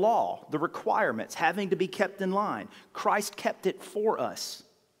the law, the requirements, having to be kept in line. Christ kept it for us.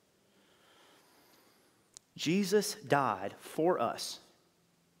 Jesus died for us,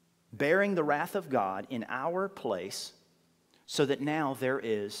 bearing the wrath of God in our place, so that now there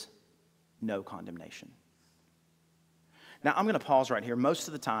is no condemnation. Now, I'm going to pause right here. Most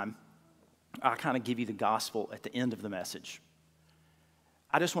of the time, I kind of give you the gospel at the end of the message.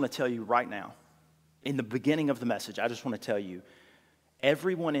 I just want to tell you right now, in the beginning of the message, I just want to tell you,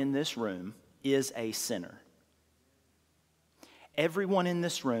 everyone in this room is a sinner. Everyone in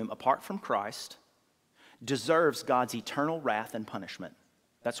this room, apart from Christ, deserves God's eternal wrath and punishment.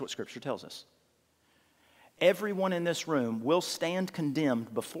 That's what Scripture tells us. Everyone in this room will stand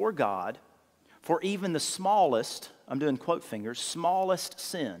condemned before God for even the smallest, I'm doing quote fingers, smallest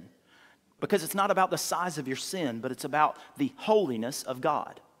sin. Because it's not about the size of your sin, but it's about the holiness of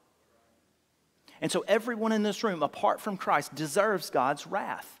God. And so everyone in this room, apart from Christ, deserves God's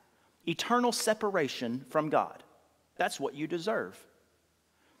wrath. Eternal separation from God. That's what you deserve.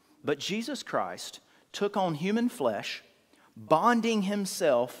 But Jesus Christ took on human flesh, bonding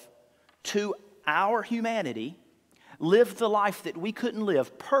himself to our humanity, lived the life that we couldn't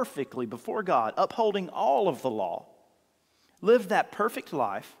live perfectly before God, upholding all of the law, lived that perfect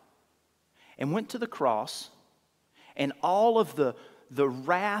life, and went to the cross, and all of the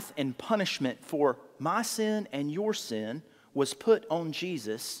wrath and punishment for my sin and your sin was put on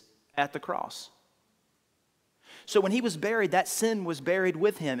Jesus at the cross. So when he was buried, that sin was buried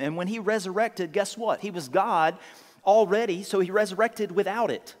with him. And when he resurrected, guess what? He was God already, so he resurrected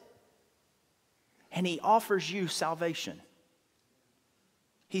without it. And he offers you salvation.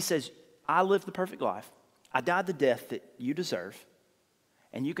 He says, I lived the perfect life. I died the death that you deserve,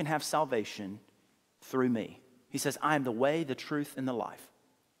 and you can have salvation through me. He says, I am the way, the truth, and the life.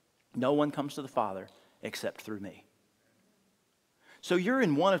 No one comes to the Father except through me. So you're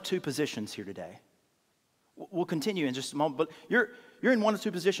in one of two positions here today. We'll continue in just a moment, but you're in one of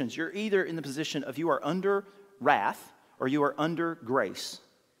two positions. You're either in the position of you are under wrath or you are under grace.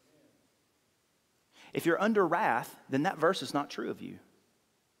 If you're under wrath, then that verse is not true of you,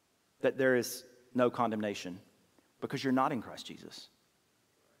 that there is no condemnation, because you're not in Christ Jesus.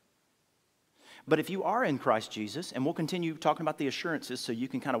 But if you are in Christ Jesus, and we'll continue talking about the assurances so you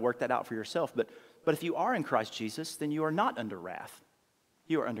can kind of work that out for yourself, but if you are in Christ Jesus, then you are not under wrath.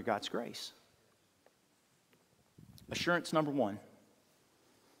 You are under God's grace. Assurance number one,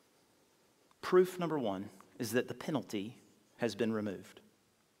 proof number one, is that the penalty has been removed.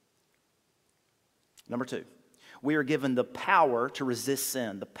 Number two, we are given the power to resist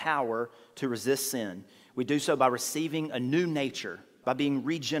sin, the power to resist sin. We do so by receiving a new nature, by being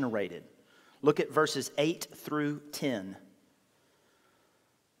regenerated. Look at verses 8 through 10.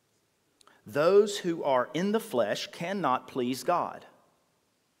 Those who are in the flesh cannot please God.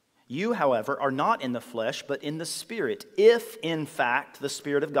 You, however, are not in the flesh, but in the Spirit, if, in fact, the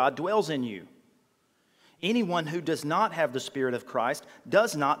Spirit of God dwells in you. Anyone who does not have the Spirit of Christ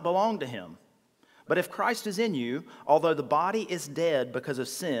does not belong to him. But if Christ is in you, although the body is dead because of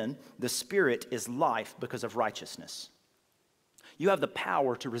sin, the Spirit is life because of righteousness. You have the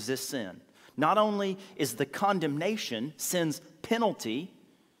power to resist sin. Not only is the condemnation, sin's penalty,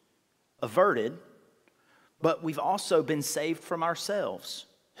 averted, but we've also been saved from ourselves,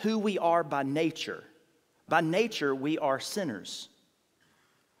 who we are by nature. By nature, we are sinners.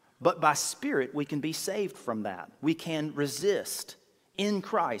 But by Spirit, we can be saved from that. We can resist. In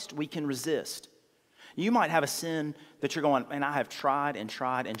Christ, we can resist. You might have a sin that you're going, man, I have tried and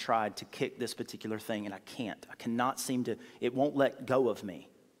tried and tried to kick this particular thing, and I can't. I cannot seem to, it won't let go of me.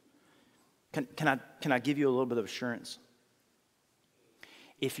 Can I give you a little bit of assurance?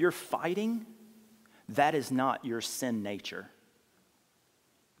 If you're fighting, that is not your sin nature.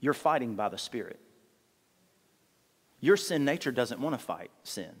 You're fighting by the Spirit. Your sin nature doesn't want to fight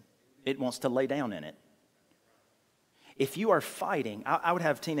sin. It wants to lay down in it. If you are fighting, I would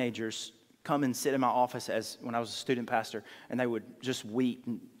have teenagers come and sit in my office as when I was a student pastor, and they would just weep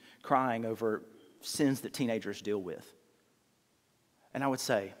and crying over sins that teenagers deal with. And I would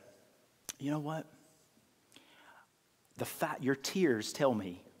say, you know what? Your tears tell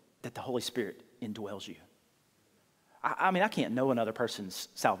me that the Holy Spirit indwells you. I mean, I can't know another person's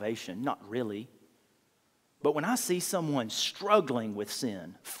salvation, not really. But when I see someone struggling with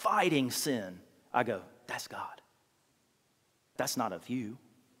sin, fighting sin, I go, that's God. That's not of you.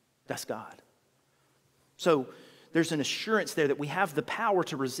 That's God. So there's an assurance there that we have the power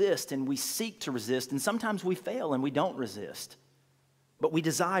to resist, and we seek to resist, and sometimes we fail and we don't resist, but we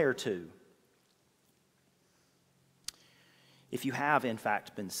desire to. If you have, in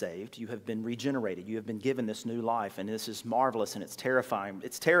fact, been saved, you have been regenerated, you have been given this new life, and this is marvelous and it's terrifying.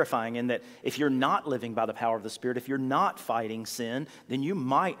 It's terrifying in that if you're not living by the power of the Spirit, if you're not fighting sin, then you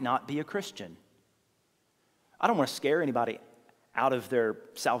might not be a Christian. I don't want to scare anybody out of their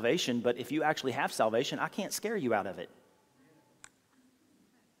salvation, but if you actually have salvation, I can't scare you out of it.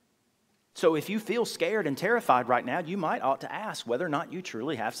 So if you feel scared and terrified right now, you might ought to ask whether or not you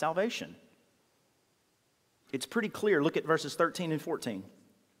truly have salvation. It's pretty clear. Look at verses 13 and 14.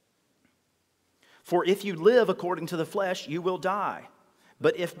 For if you live according to the flesh, you will die.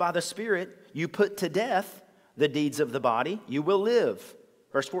 But if by the Spirit you put to death the deeds of the body, you will live.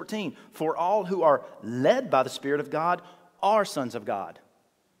 Verse 14. For all who are led by the Spirit of God are sons of God.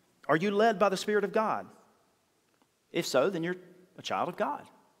 Are you led by the Spirit of God? If so, then you're a child of God.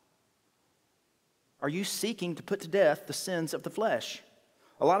 Are you seeking to put to death the sins of the flesh?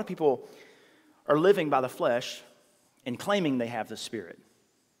 A lot of people are living by the flesh and claiming they have the Spirit.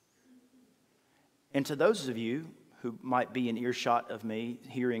 And to those of you who might be in earshot of me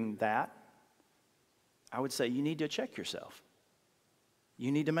hearing that, I would say you need to check yourself.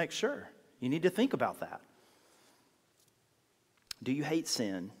 You need to make sure. You need to think about that. Do you hate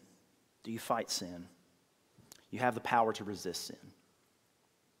sin? Do you fight sin? You have the power to resist sin.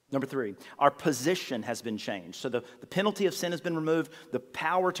 Number 3, our position has been changed. So the penalty of sin has been removed. The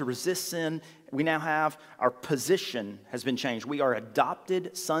power to resist sin we now have. Our position has been changed. We are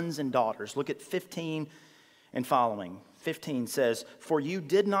adopted sons and daughters. Look at 15 and following. 15 says, for you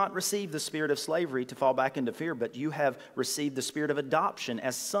did not receive the spirit of slavery to fall back into fear, but you have received the spirit of adoption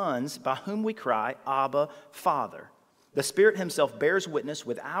as sons, by whom we cry, Abba, Father. The Spirit himself bears witness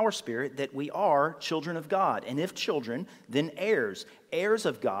with our spirit that we are children of God. And if children, then heirs, heirs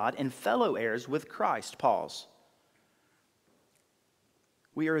of God and fellow heirs with Christ. Pause.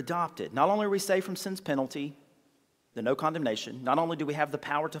 We are adopted. Not only are we saved from sin's penalty, the no condemnation, not only do we have the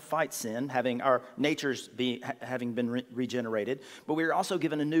power to fight sin, having our natures having been regenerated, but we are also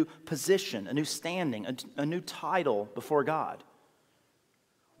given a new position, a new standing, a new title before God.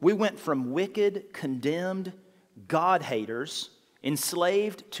 We went from wicked, condemned, God-haters,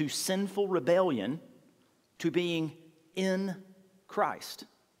 enslaved to sinful rebellion, to being in Christ.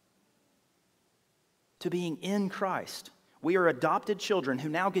 To being in Christ. We are adopted children who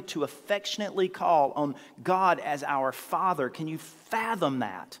now get to affectionately call on God as our Father. Can you fathom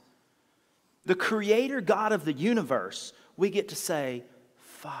that? The Creator God of the universe, we get to say,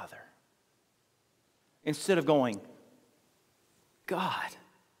 Father. Instead of going, God,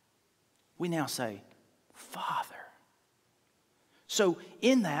 we now say, Father. So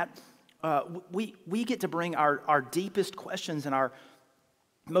in that, we get to bring our deepest questions and our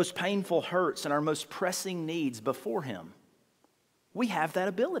most painful hurts and our most pressing needs before Him. We have that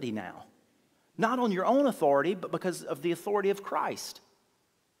ability now. Not on your own authority, but because of the authority of Christ.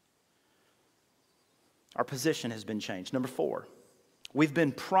 Our position has been changed. Number 4, we've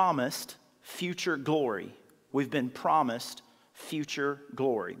been promised future glory. We've been promised future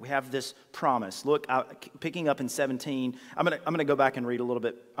glory. We have this promise. Look, picking up in 17, I'm going to go back and read a little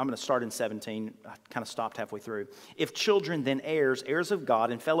bit. I'm going to start in 17. I kind of stopped halfway through. If children, then heirs, heirs of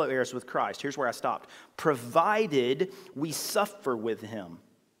God and fellow heirs with Christ. Here's where I stopped. Provided we suffer with Him,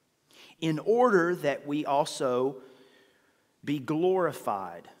 in order that we also be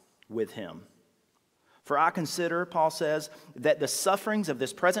glorified with Him. For I consider, Paul says, that the sufferings of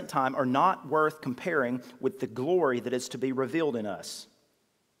this present time are not worth comparing with the glory that is to be revealed in us.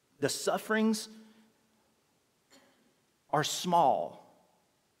 The sufferings are small,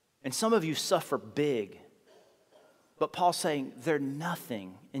 and some of you suffer big. But Paul's saying they're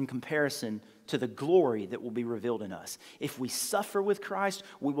nothing in comparison to the glory that will be revealed in us. If we suffer with Christ,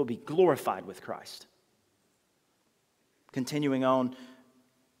 we will be glorified with Christ. Continuing on,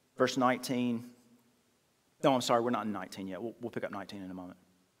 verse 19. No, I'm sorry, we're not in 19 yet. We'll pick up 19 in a moment.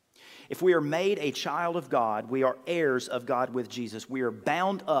 If we are made a child of God, we are heirs of God with Jesus. We are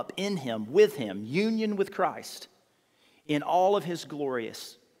bound up in Him, with Him, union with Christ, in all of His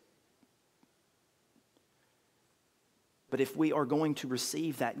glorious. But if we are going to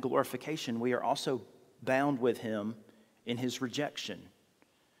receive that glorification, we are also bound with Him in His rejection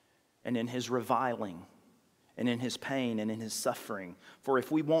and in His reviling and in His pain and in His suffering. For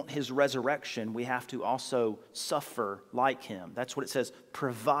if we want His resurrection, we have to also suffer like Him. That's what it says,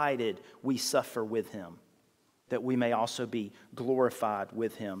 provided we suffer with Him, that we may also be glorified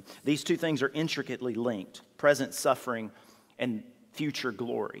with Him. These two things are intricately linked, present suffering and future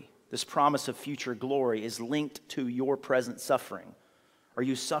glory. This promise of future glory is linked to your present suffering. Are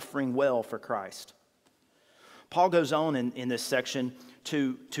you suffering well for Christ? Paul goes on in this section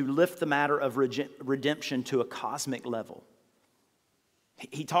to lift the matter of redemption to a cosmic level.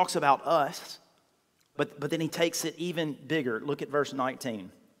 He talks about us, but then he takes it even bigger. Look at verse 19.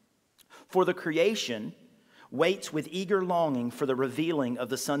 For the creation waits with eager longing for the revealing of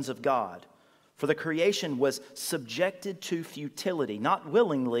the sons of God. For the creation was subjected to futility, not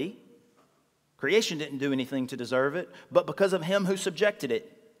willingly. Creation didn't do anything to deserve it, but because of Him who subjected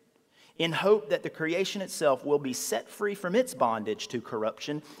it, in hope that the creation itself will be set free from its bondage to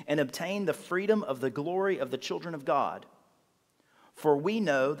corruption and obtain the freedom of the glory of the children of God. For we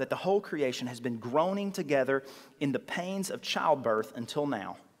know that the whole creation has been groaning together in the pains of childbirth until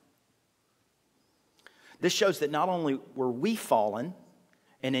now. This shows that not only were we fallen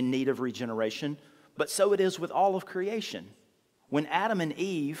and in need of regeneration, but so it is with all of creation. When Adam and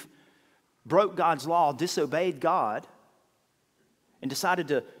Eve broke God's law, disobeyed God, and decided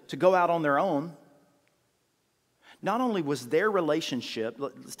to go out on their own, not only was their relationship,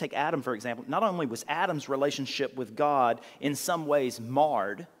 let's take Adam for example, not only was Adam's relationship with God in some ways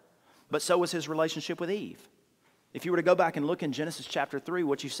marred, but so was his relationship with Eve. If you were to go back and look in Genesis chapter 3,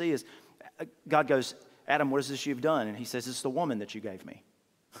 what you see is God goes, Adam, what is this you've done? And he says, it's the woman that you gave me.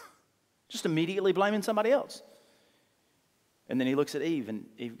 Just immediately blaming somebody else. And then he looks at Eve, and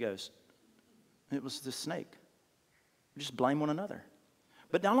Eve goes, it was the snake. Just blame one another.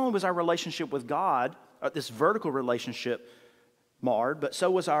 But not only was our relationship with God, this vertical relationship, marred, but so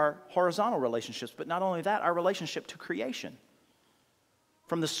was our horizontal relationships. But not only that, our relationship to creation.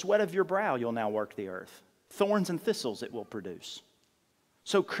 From the sweat of your brow you'll now work the earth. Thorns and thistles it will produce.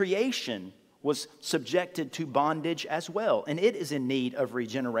 So creation was subjected to bondage as well, and it is in need of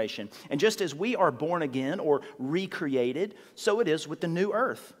regeneration. And just as we are born again or recreated, so it is with the new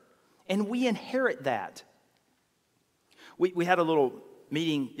earth. And we inherit that. We had a little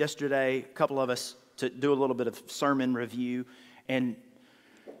meeting yesterday, a couple of us, to do a little bit of sermon review, and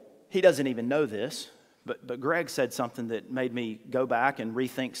he doesn't even know this, but Greg said something that made me go back and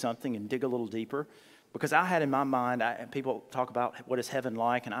rethink something and dig a little deeper, because I had in my mind, people talk about what is heaven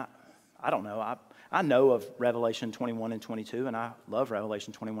like, and I don't know. I know of Revelation 21 and 22, and I love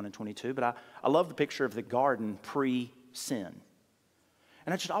Revelation 21 and 22, but I love the picture of the garden pre-sin.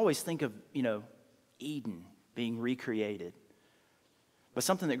 And I just always think of, Eden being recreated. But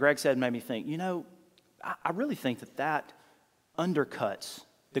something that Greg said made me think, I really think that undercuts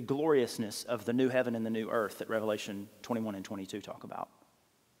the gloriousness of the new heaven and the new earth that Revelation 21 and 22 talk about.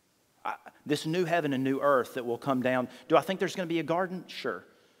 This new heaven and new earth that will come down. Do I think there's going to be a garden? Sure.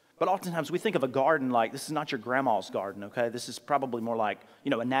 But oftentimes we think of a garden like, this is not your grandma's garden, okay? This is probably more like,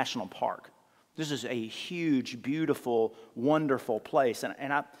 a national park. This is a huge, beautiful, wonderful place.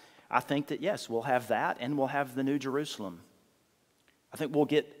 And I think that, yes, we'll have that, and we'll have the New Jerusalem. I think we'll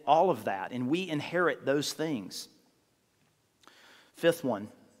get all of that, and we inherit those things. Fifth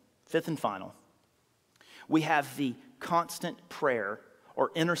and final. We have the constant prayer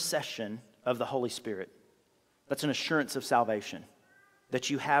or intercession of the Holy Spirit. That's an assurance of salvation. That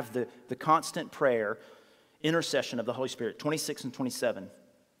you have the constant prayer, intercession of the Holy Spirit. 26 and 27.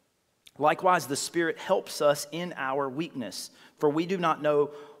 Likewise, the Spirit helps us in our weakness, for we do not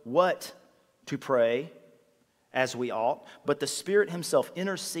know what to pray as we ought, but the Spirit himself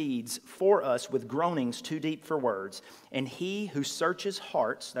intercedes for us with groanings too deep for words. And he who searches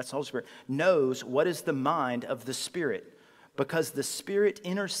hearts, that's the Holy Spirit, knows what is the mind of the Spirit, because the Spirit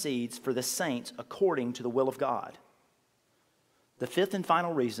intercedes for the saints according to the will of God. The fifth and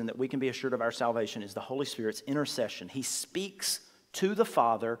final reason that we can be assured of our salvation is the Holy Spirit's intercession. He speaks to the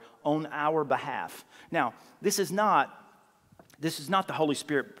Father on our behalf. Now, this is not the Holy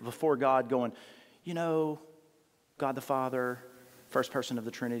Spirit before God going, God the Father, first person of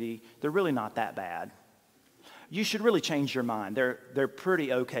the Trinity, they're really not that bad. You should really change your mind. They're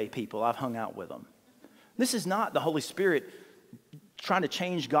pretty okay people. I've hung out with them. This is not the Holy Spirit trying to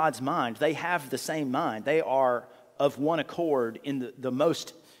change God's mind. They have the same mind. They are of one accord in the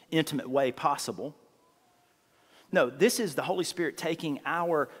most intimate way possible. No, this is the Holy Spirit taking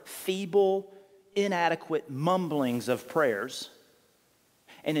our feeble, inadequate mumblings of prayers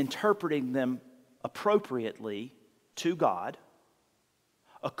and interpreting them appropriately to God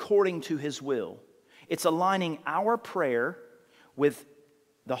according to his will. It's aligning our prayer with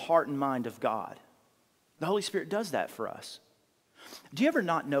the heart and mind of God. The Holy Spirit does that for us. Do you ever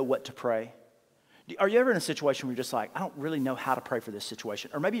not know what to pray? Are you ever in a situation where you're just like, I don't really know how to pray for this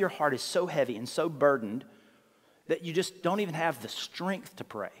situation? Or maybe your heart is so heavy and so burdened that you just don't even have the strength to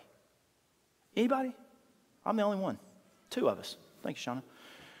pray. Anybody? I'm the only one. Two of us. Thank you,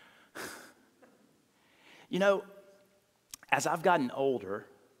 Shauna. As I've gotten older,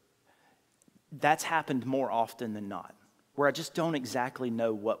 that's happened more often than not, where I just don't exactly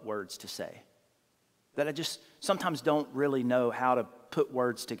know what words to say. That I just sometimes don't really know how to put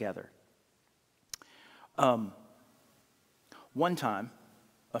words together. One time,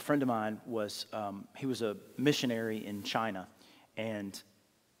 a friend of mine he was a missionary in China, and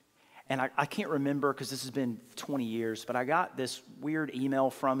I can't remember because this has been 20 years, but I got this weird email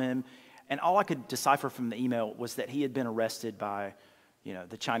from him, and all I could decipher from the email was that he had been arrested by,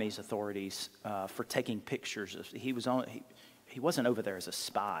 the Chinese authorities for taking pictures. He wasn't over there as a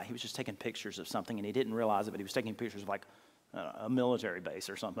spy. He was just taking pictures of something, and he didn't realize it, but he was taking pictures of a military base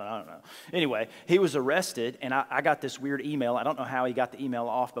or something. I don't know. Anyway, he was arrested, and I got this weird email. I don't know how he got the email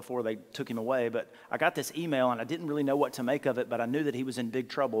off before they took him away, but I got this email, and I didn't really know what to make of it, but I knew that he was in big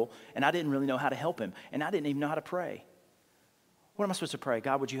trouble, and I didn't really know how to help him, and I didn't even know how to pray. What am I supposed to pray?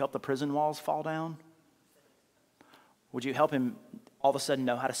 God, would you help the prison walls fall down? Would you help him all of a sudden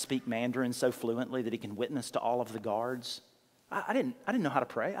know how to speak Mandarin so fluently that he can witness to all of the guards? I didn't know how to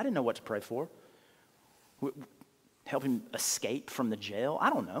pray. I didn't know what to pray for. Help him escape from the jail? I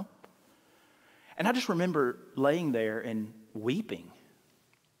don't know. And I just remember laying there and weeping.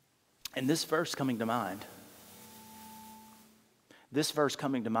 And this verse coming to mind. This verse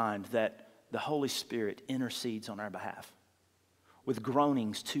coming to mind that the Holy Spirit intercedes on our behalf with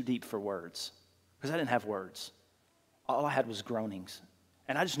groanings too deep for words. Because I didn't have words. All I had was groanings.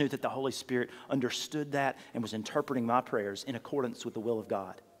 And I just knew that the Holy Spirit understood that and was interpreting my prayers in accordance with the will of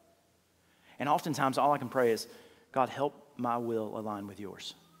God. And oftentimes all I can pray is, God, help my will align with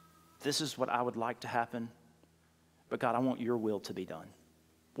yours. This is what I would like to happen, but God, I want your will to be done.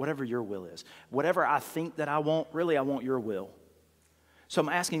 whatever your will is. Whatever I think that I want, really I want your will. So I'm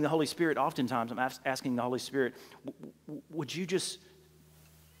asking the Holy Spirit, oftentimes I'm asking the Holy Spirit, would you just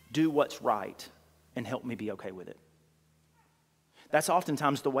do what's right and help me be okay with it? That's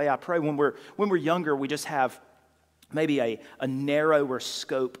oftentimes the way I pray. When we're younger, we just have maybe a narrower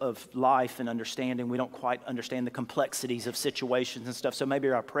scope of life and understanding. We don't quite understand the complexities of situations and stuff. So maybe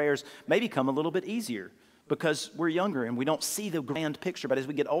our prayers may become a little bit easier because we're younger and we don't see the grand picture. But as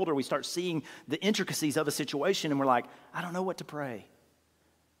we get older, we start seeing the intricacies of a situation and we're like, I don't know what to pray.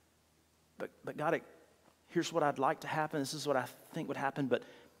 But God, here's what I'd like to happen. This is what I think would happen. But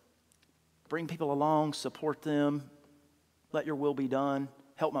bring people along, support them. Let your will be done.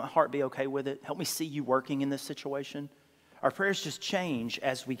 Help my heart be okay with it. Help me see you working in this situation. Our prayers just change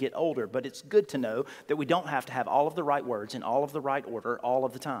as we get older, but it's good to know that we don't have to have all of the right words in all of the right order all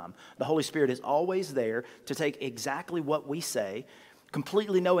of the time. The Holy Spirit is always there to take exactly what we say,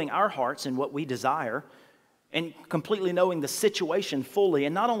 completely knowing our hearts and what we desire, and completely knowing the situation fully,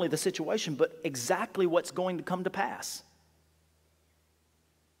 and not only the situation, but exactly what's going to come to pass.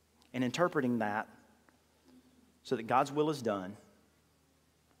 And interpreting that so that God's will is done,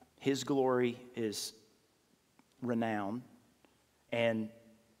 His glory is renowned, and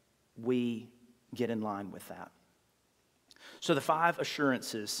we get in line with that. So the 5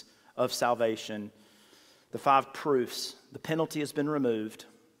 assurances of salvation, the 5 proofs: the penalty has been removed,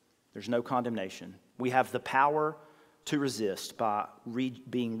 there's no condemnation. We have the power to resist by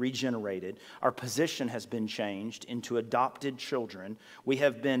being regenerated. Our position has been changed into adopted children. We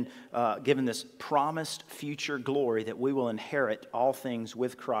have been given this promised future glory that we will inherit all things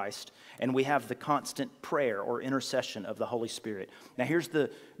with Christ. And we have the constant prayer or intercession of the Holy Spirit. Now here's the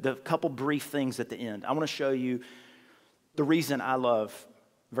couple brief things at the end. I want to show you the reason I love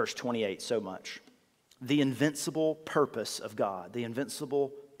verse 28 so much. The invincible purpose of God. The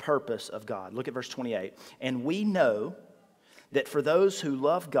invincible purpose of God. Look at verse 28. And we know that for those who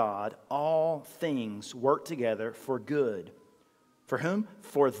love God, all things work together for good. For whom?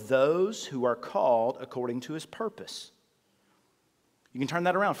 For those who are called according to His purpose. You can turn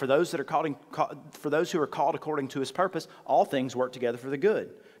that around. For those that are for those who are called according to His purpose, all things work together for the good.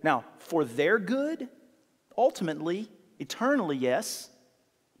 Now, for their good, ultimately, eternally, yes,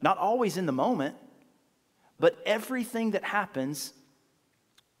 not always in the moment, but everything that happens,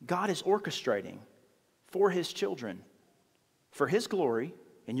 God is orchestrating for His children, for His glory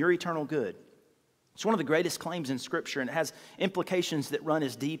and your eternal good. It's one of the greatest claims in Scripture, and it has implications that run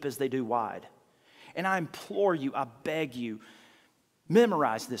as deep as they do wide. And I implore you, I beg you,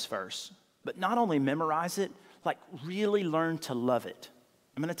 memorize this verse. But not only memorize it, like really learn to love it.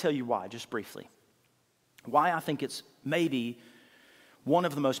 I'm going to tell you why, just briefly. Why I think it's maybe one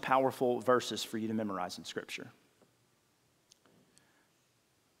of the most powerful verses for you to memorize in Scripture.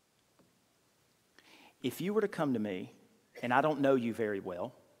 If you were to come to me, and I don't know you very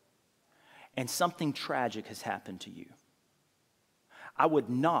well, and something tragic has happened to you, I would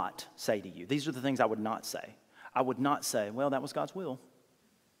not say to you, these are the things I would not say. I would not say, well, that was God's will.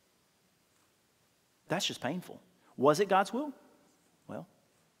 That's just painful. Was it God's will? Well,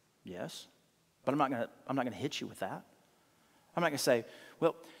 yes. But I'm not going to hit you with that. I'm not going to say,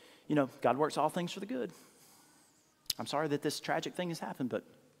 well, you know, God works all things for the good. I'm sorry that this tragic thing has happened, but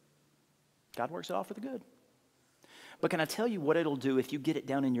God works it all for the good. But can I tell you what it'll do if you get it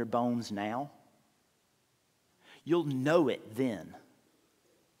down in your bones now? You'll know it then.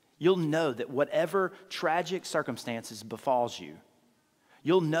 You'll know that whatever tragic circumstances befalls you,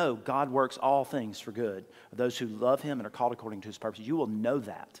 you'll know God works all things for good of those who love Him and are called according to His purpose. You will know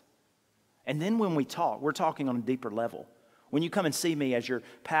that. And then when we talk, we're talking on a deeper level. When you come and see me as your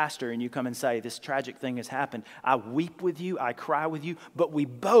pastor and you come and say, this tragic thing has happened, I weep with you, I cry with you, but we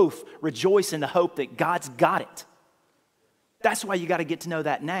both rejoice in the hope that God's got it. That's why you got to get to know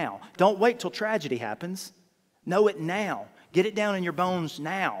that now. Don't wait till tragedy happens. Know it now. Get it down in your bones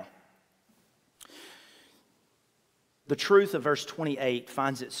now. The truth of verse 28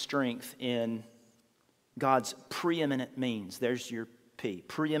 finds its strength in God's preeminent means. There's your P,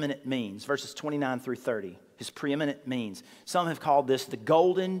 preeminent means. Verses 29 through 30. His preeminent means. Some have called this the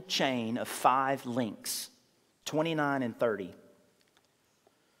golden chain of 5 links, 29 and 30.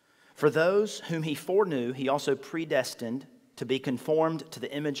 For those whom He foreknew, He also predestined to be conformed to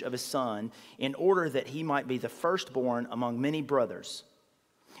the image of His Son, in order that He might be the firstborn among many brothers.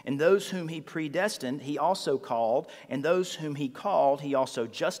 And those whom He predestined, He also called. And those whom He called, He also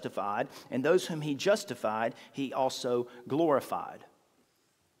justified. And those whom He justified, He also glorified.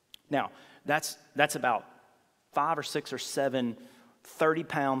 Now, that's about 5 or 6 or 7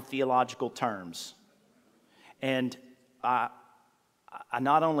 30-pound theological terms. And I I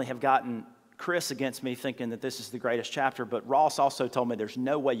not only have gotten Chris against me thinking that this is the greatest chapter, but Ross also told me there's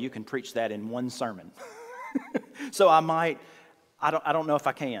no way you can preach that in one sermon. So I don't know if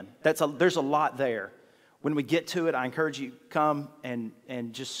I can. There's a lot there. When we get to it, I encourage you, come and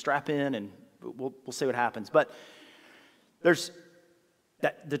just strap in, and we'll see what happens. But there's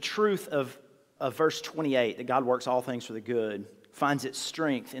the truth of verse 28, that God works all things for the good, finds its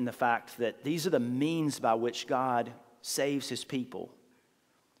strength in the fact that these are the means by which God saves his people.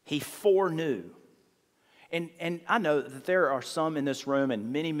 He foreknew. And I know that there are some in this room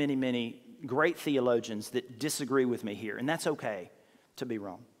and many, many, many great theologians that disagree with me here, and that's okay to be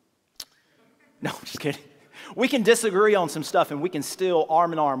wrong. No, I'm just kidding. We can disagree on some stuff, and we can still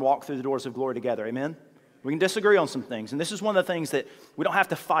arm in arm walk through the doors of glory together. Amen? We can disagree on some things, and this is one of the things that we don't have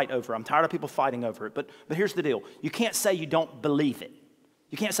to fight over. I'm tired of people fighting over it, but here's the deal. You can't say you don't believe it.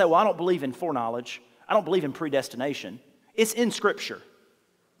 You can't say, well, I don't believe in foreknowledge. I don't believe in predestination. It's in Scripture.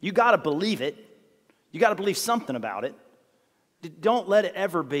 You got to believe it. You got to believe something about it. Don't let it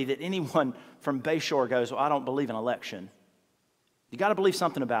ever be that anyone from Bayshore goes, well, I don't believe in election. You got to believe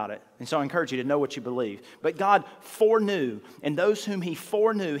something about it. And so I encourage you to know what you believe. But God foreknew, and those whom he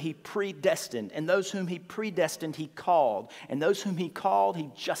foreknew, he predestined. And those whom he predestined, he called. And those whom he called, he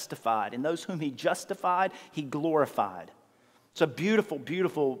justified. And those whom he justified, he glorified. It's a beautiful,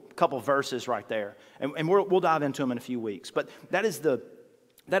 beautiful couple verses right there. And we'll dive into them in a few weeks. But that is the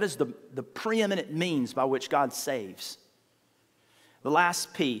preeminent means by which God saves. The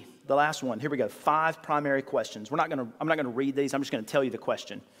last P, the last one. Here we go. 5 primary questions. I'm not going to read these. I'm just going to tell you the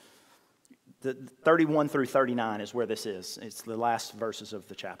question. The 31 through 39 is where this is. It's the last verses of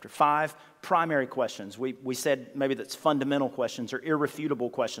the chapter. 5 primary questions. We said maybe that's fundamental questions or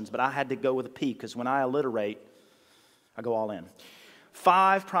irrefutable questions, but I had to go with a P because when I alliterate, I go all in.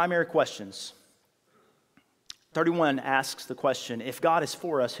 5 primary questions. 31 asks the question, if God is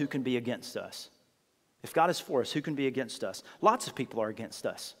for us, who can be against us? If God is for us, who can be against us? Lots of people are against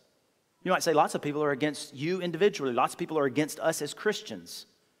us. You might say lots of people are against you individually. Lots of people are against us as Christians.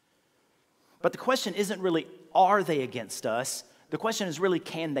 But the question isn't really, are they against us? The question is really,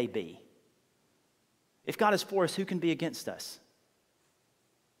 can they be? If God is for us, who can be against us?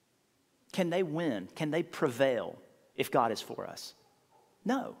 Can they win? Can they prevail if God is for us?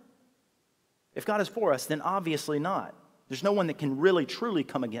 No. If God is for us, then obviously not. There's no one that can really, truly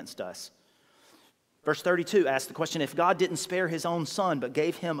come against us. Verse 32 asks the question, if God didn't spare his own son but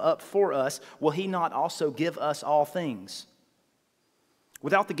gave him up for us, will he not also give us all things?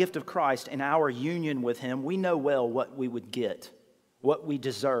 Without the gift of Christ and our union with him, we know well what we would get, what we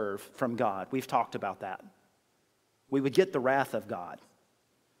deserve from God. We've talked about that. We would get the wrath of God.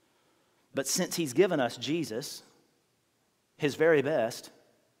 But since he's given us Jesus, his very best,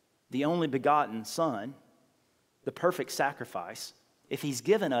 the only begotten Son, the perfect sacrifice, if he's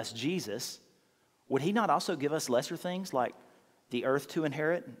given us Jesus, would he not also give us lesser things like the earth to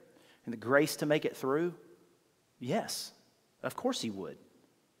inherit and the grace to make it through? Yes, of course he would.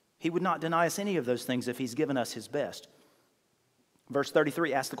 He would not deny us any of those things if he's given us his best. Verse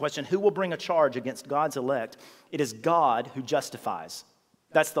 33 asks the question, who will bring a charge against God's elect? It is God who justifies.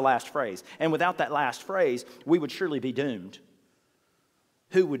 That's the last phrase. And without that last phrase, we would surely be doomed.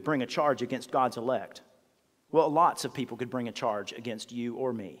 Who would bring a charge against God's elect? Well, lots of people could bring a charge against you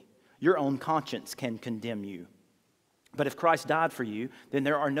or me. Your own conscience can condemn you. But if Christ died for you, then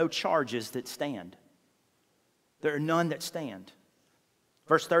there are no charges that stand. There are none that stand.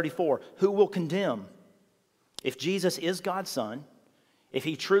 Verse 34, who will condemn? If Jesus is God's Son, if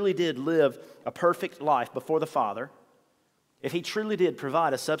he truly did live a perfect life before the Father, if he truly did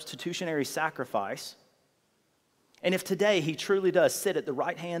provide a substitutionary sacrifice, and if today he truly does sit at the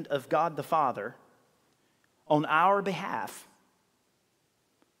right hand of God the Father on our behalf,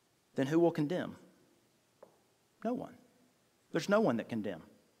 then who will condemn? No one. There's no one that condemn.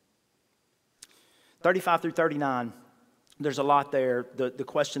 35 through 39, there's a lot there. The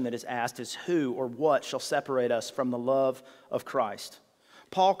question that is asked is who or what shall separate us from the love of Christ?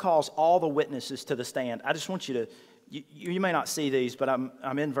 Paul calls all the witnesses to the stand. I just want you to, you may not see these, but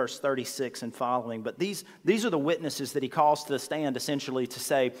I'm in verse 36 and following. But these are the witnesses that he calls to the stand essentially to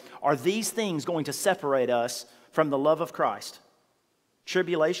say, are these things going to separate us from the love of Christ?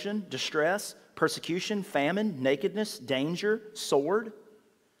 Tribulation, distress, persecution, famine, nakedness, danger, sword.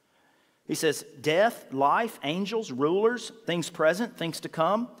 He says, death, life, angels, rulers, things present, things to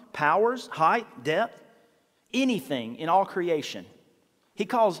come, powers, height, depth, anything in all creation. He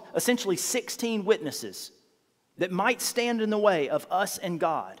calls essentially 16 witnesses that might stand in the way of us and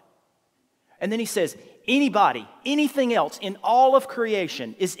God. And then he says, anybody, anything else in all of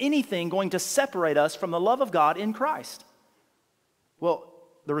creation, is anything going to separate us from the love of God in Christ? Well,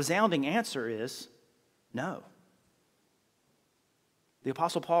 the resounding answer is no. The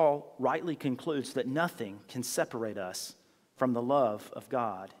Apostle Paul rightly concludes that nothing can separate us from the love of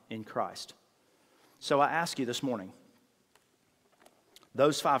God in Christ. So I ask you this morning,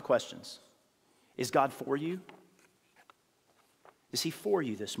 those 5 questions. Is God for you? Is He for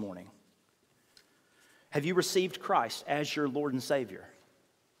you this morning? Have you received Christ as your Lord and Savior?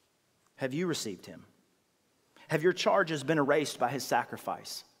 Have you received Him? Have your charges been erased by His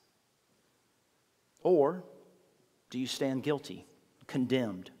sacrifice? Or do you stand guilty,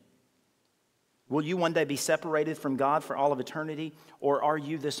 condemned? Will you one day be separated from God for all of eternity? Or are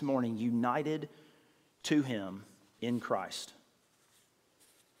you this morning united to Him in Christ?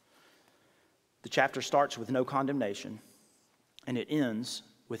 The chapter starts with no condemnation, and it ends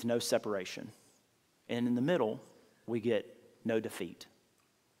with no separation. And in the middle, we get no defeat.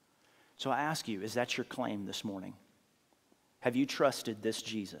 So I ask you, is that your claim this morning? Have you trusted this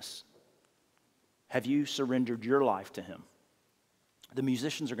Jesus? Have you surrendered your life to Him? The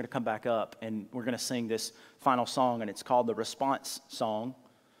musicians are going to come back up, and we're going to sing this final song, and it's called the response song,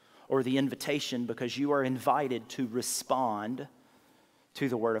 or the invitation, because you are invited to respond to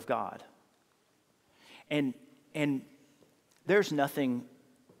the Word of God. And there's nothing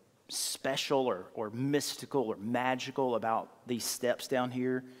special or mystical or magical about these steps down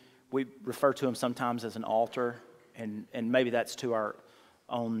here. We refer to them sometimes as an altar, and maybe that's to our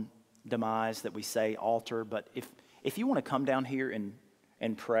own demise that we say altar. But if you want to come down here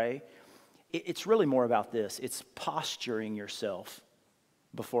and pray, it's really more about this. It's posturing yourself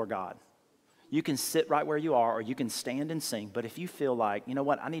before God. You can sit right where you are, or you can stand and sing. But if you feel like, you know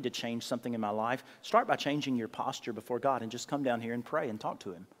what, I need to change something in my life, start by changing your posture before God and just come down here and pray and talk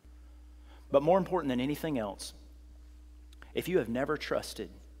to Him. But more important than anything else, if you have never trusted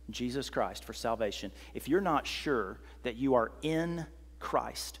Jesus Christ for salvation, if you're not sure that you are in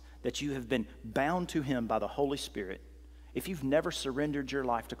Christ, that you have been bound to Him by the Holy Spirit, if you've never surrendered your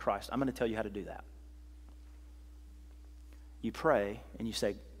life to Christ, I'm going to tell you how to do that. You pray and you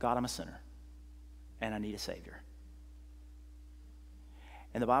say, God, I'm a sinner, and I need a Savior.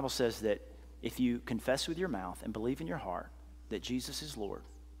 And the Bible says that if you confess with your mouth and believe in your heart that Jesus is Lord,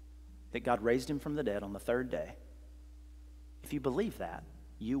 that God raised Him from the dead on the 3rd day, if you believe that,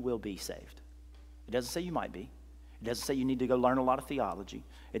 you will be saved. It doesn't say you might be. It doesn't say you need to go learn a lot of theology.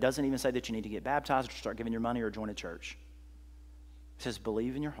 It doesn't even say that you need to get baptized or start giving your money or join a church. It says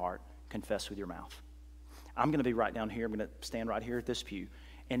believe in your heart, confess with your mouth. I'm going to be right down here. I'm going to stand right here at this pew.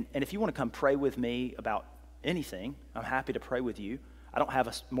 And if you want to come pray with me about anything, I'm happy to pray with you. I don't have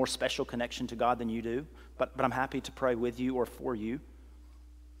a more special connection to God than you do, but I'm happy to pray with you or for you.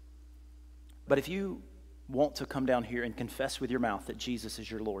 But if you want to come down here and confess with your mouth that Jesus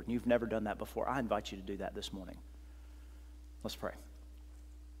is your Lord, and you've never done that before, I invite you to do that this morning. Let's pray.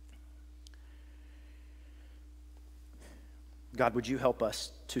 God, would you help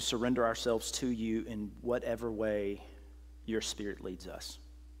us to surrender ourselves to you in whatever way your Spirit leads us?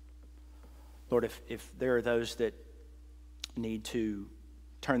 Lord, if there are those that need to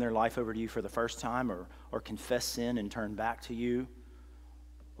turn their life over to you for the first time or confess sin and turn back to you,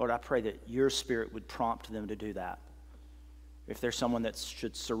 Lord, I pray that your Spirit would prompt them to do that. If there's someone that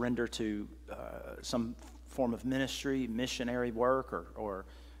should surrender to some form of ministry, missionary work, or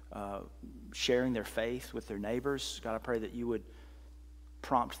sharing their faith with their neighbors, God, I pray that you would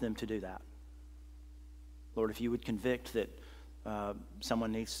prompt them to do that. Lord, if you would convict that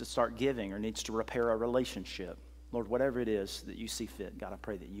someone needs to start giving or needs to repair a relationship, Lord, whatever it is that you see fit, God, I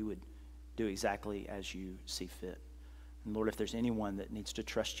pray that you would do exactly as you see fit. And Lord, if there's anyone that needs to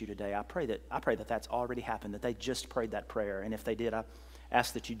trust you today, I pray that that's already happened, that they just prayed that prayer. And if they did, I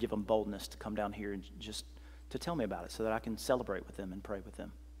ask that you give them boldness to come down here and just to tell me about it so that I can celebrate with them and pray with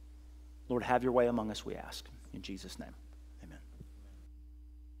them. Lord, have your way among us, we ask. In Jesus' name, amen.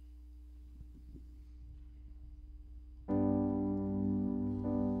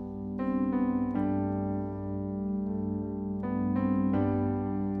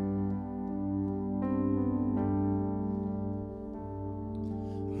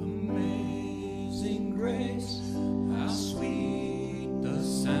 Amazing grace, how sweet the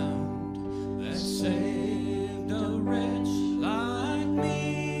sound that saved a wretch like me.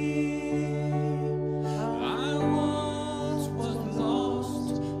 I once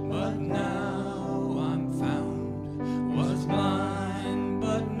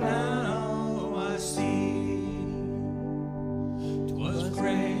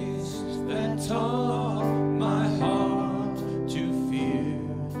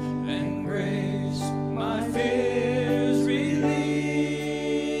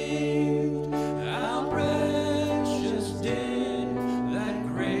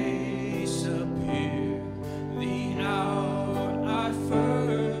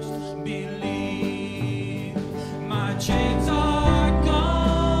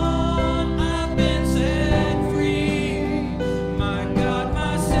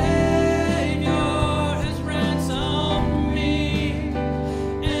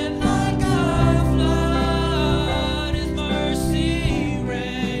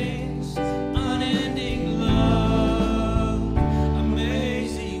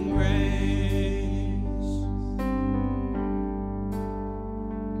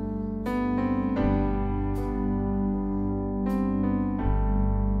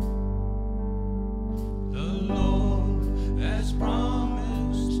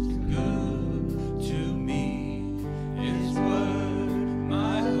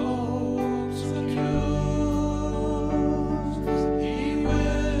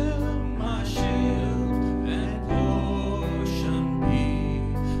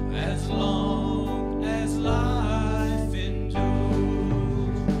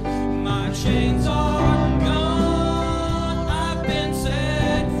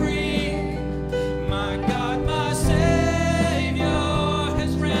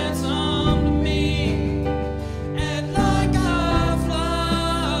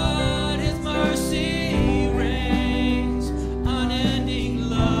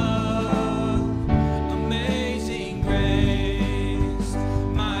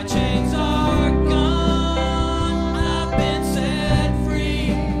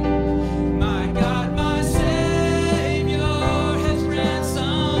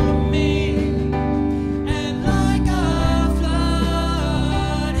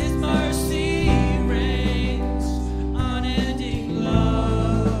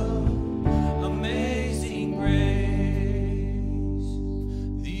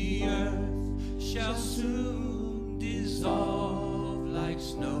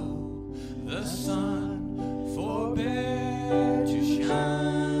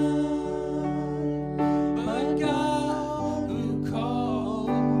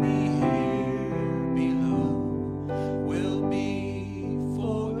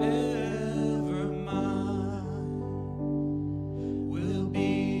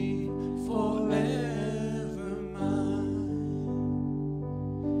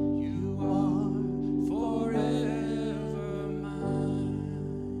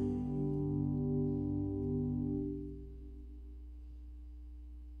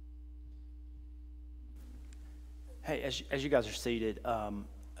as you guys are seated,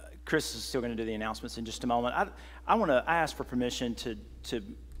 Chris is still going to do the announcements in just a moment. I want to ask for permission to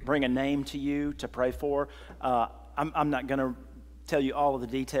bring a name to you to pray for. I'm not going to tell you all of the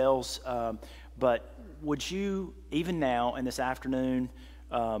details, but would you, even now in this afternoon,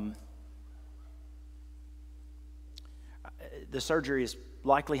 the surgery is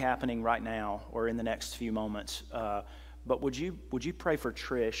likely happening right now or in the next few moments, but would you pray for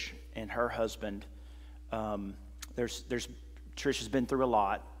Trish and her husband? Trish has been through a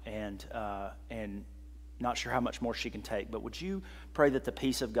lot and not sure how much more she can take, but would you pray that the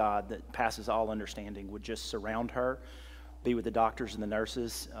peace of God that passes all understanding would just surround her, be with the doctors and the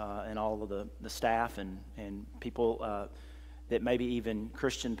nurses and all of the staff and people that maybe even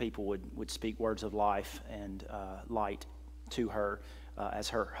Christian people would speak words of life and light to her as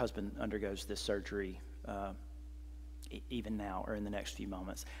her husband undergoes this surgery even now or in the next few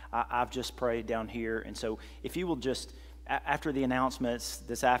moments. I've just prayed down here, and so if you will just, after the announcements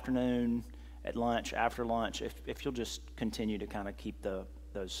this afternoon, at lunch, after lunch, if you'll just continue to kind of keep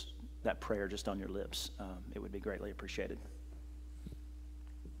that prayer just on your lips, it would be greatly appreciated.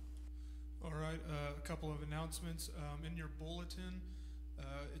 All right, a couple of announcements. In your bulletin,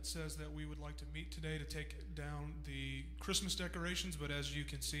 it says that we would like to meet today to take down the Christmas decorations, but as you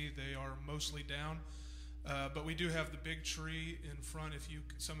can see, they are mostly down. But we do have the big tree in front. If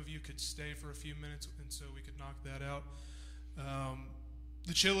some of you could stay for a few minutes, and so we could knock that out.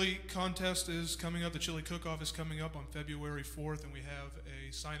 The chili contest is coming up. The chili cook-off is coming up on February 4th, and we have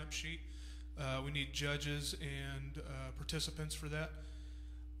a sign-up sheet. We need judges and participants for that.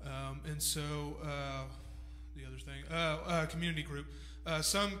 And so the other thing, community group.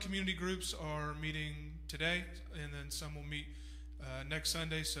 Some community groups are meeting today, and then some will meet next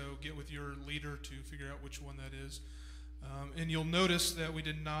Sunday, so get with your leader to figure out which one that is. And you'll notice that we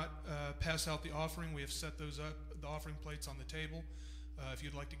did not pass out the offering. We have set those up, the offering plates on the table, if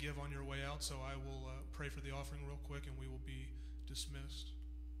you'd like to give on your way out. So I will pray for the offering real quick, and we will be dismissed.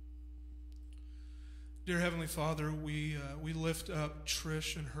 Dear Heavenly Father, we lift up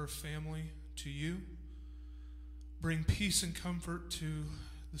Trish and her family to you. Bring peace and comfort to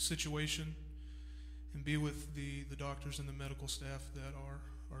the situation, and be with the doctors and the medical staff that are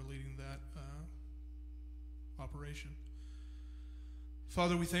leading that operation.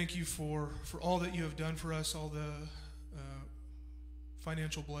 Father, we thank you for all that you have done for us, all the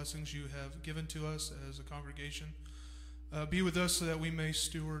financial blessings you have given to us as a congregation. Be with us so that we may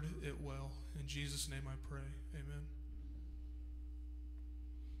steward it well. In Jesus' name I pray. Amen.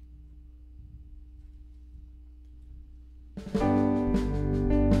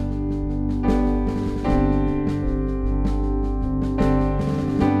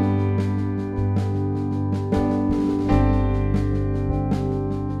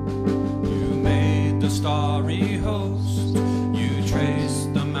 You made the starry host, you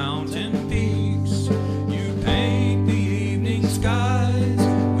traced the mountain peaks, you paint the evening skies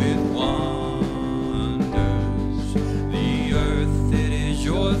with wonders. The earth, it is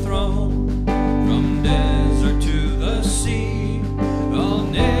your throne, from desert to the sea, all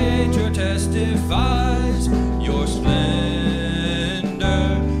nature testifies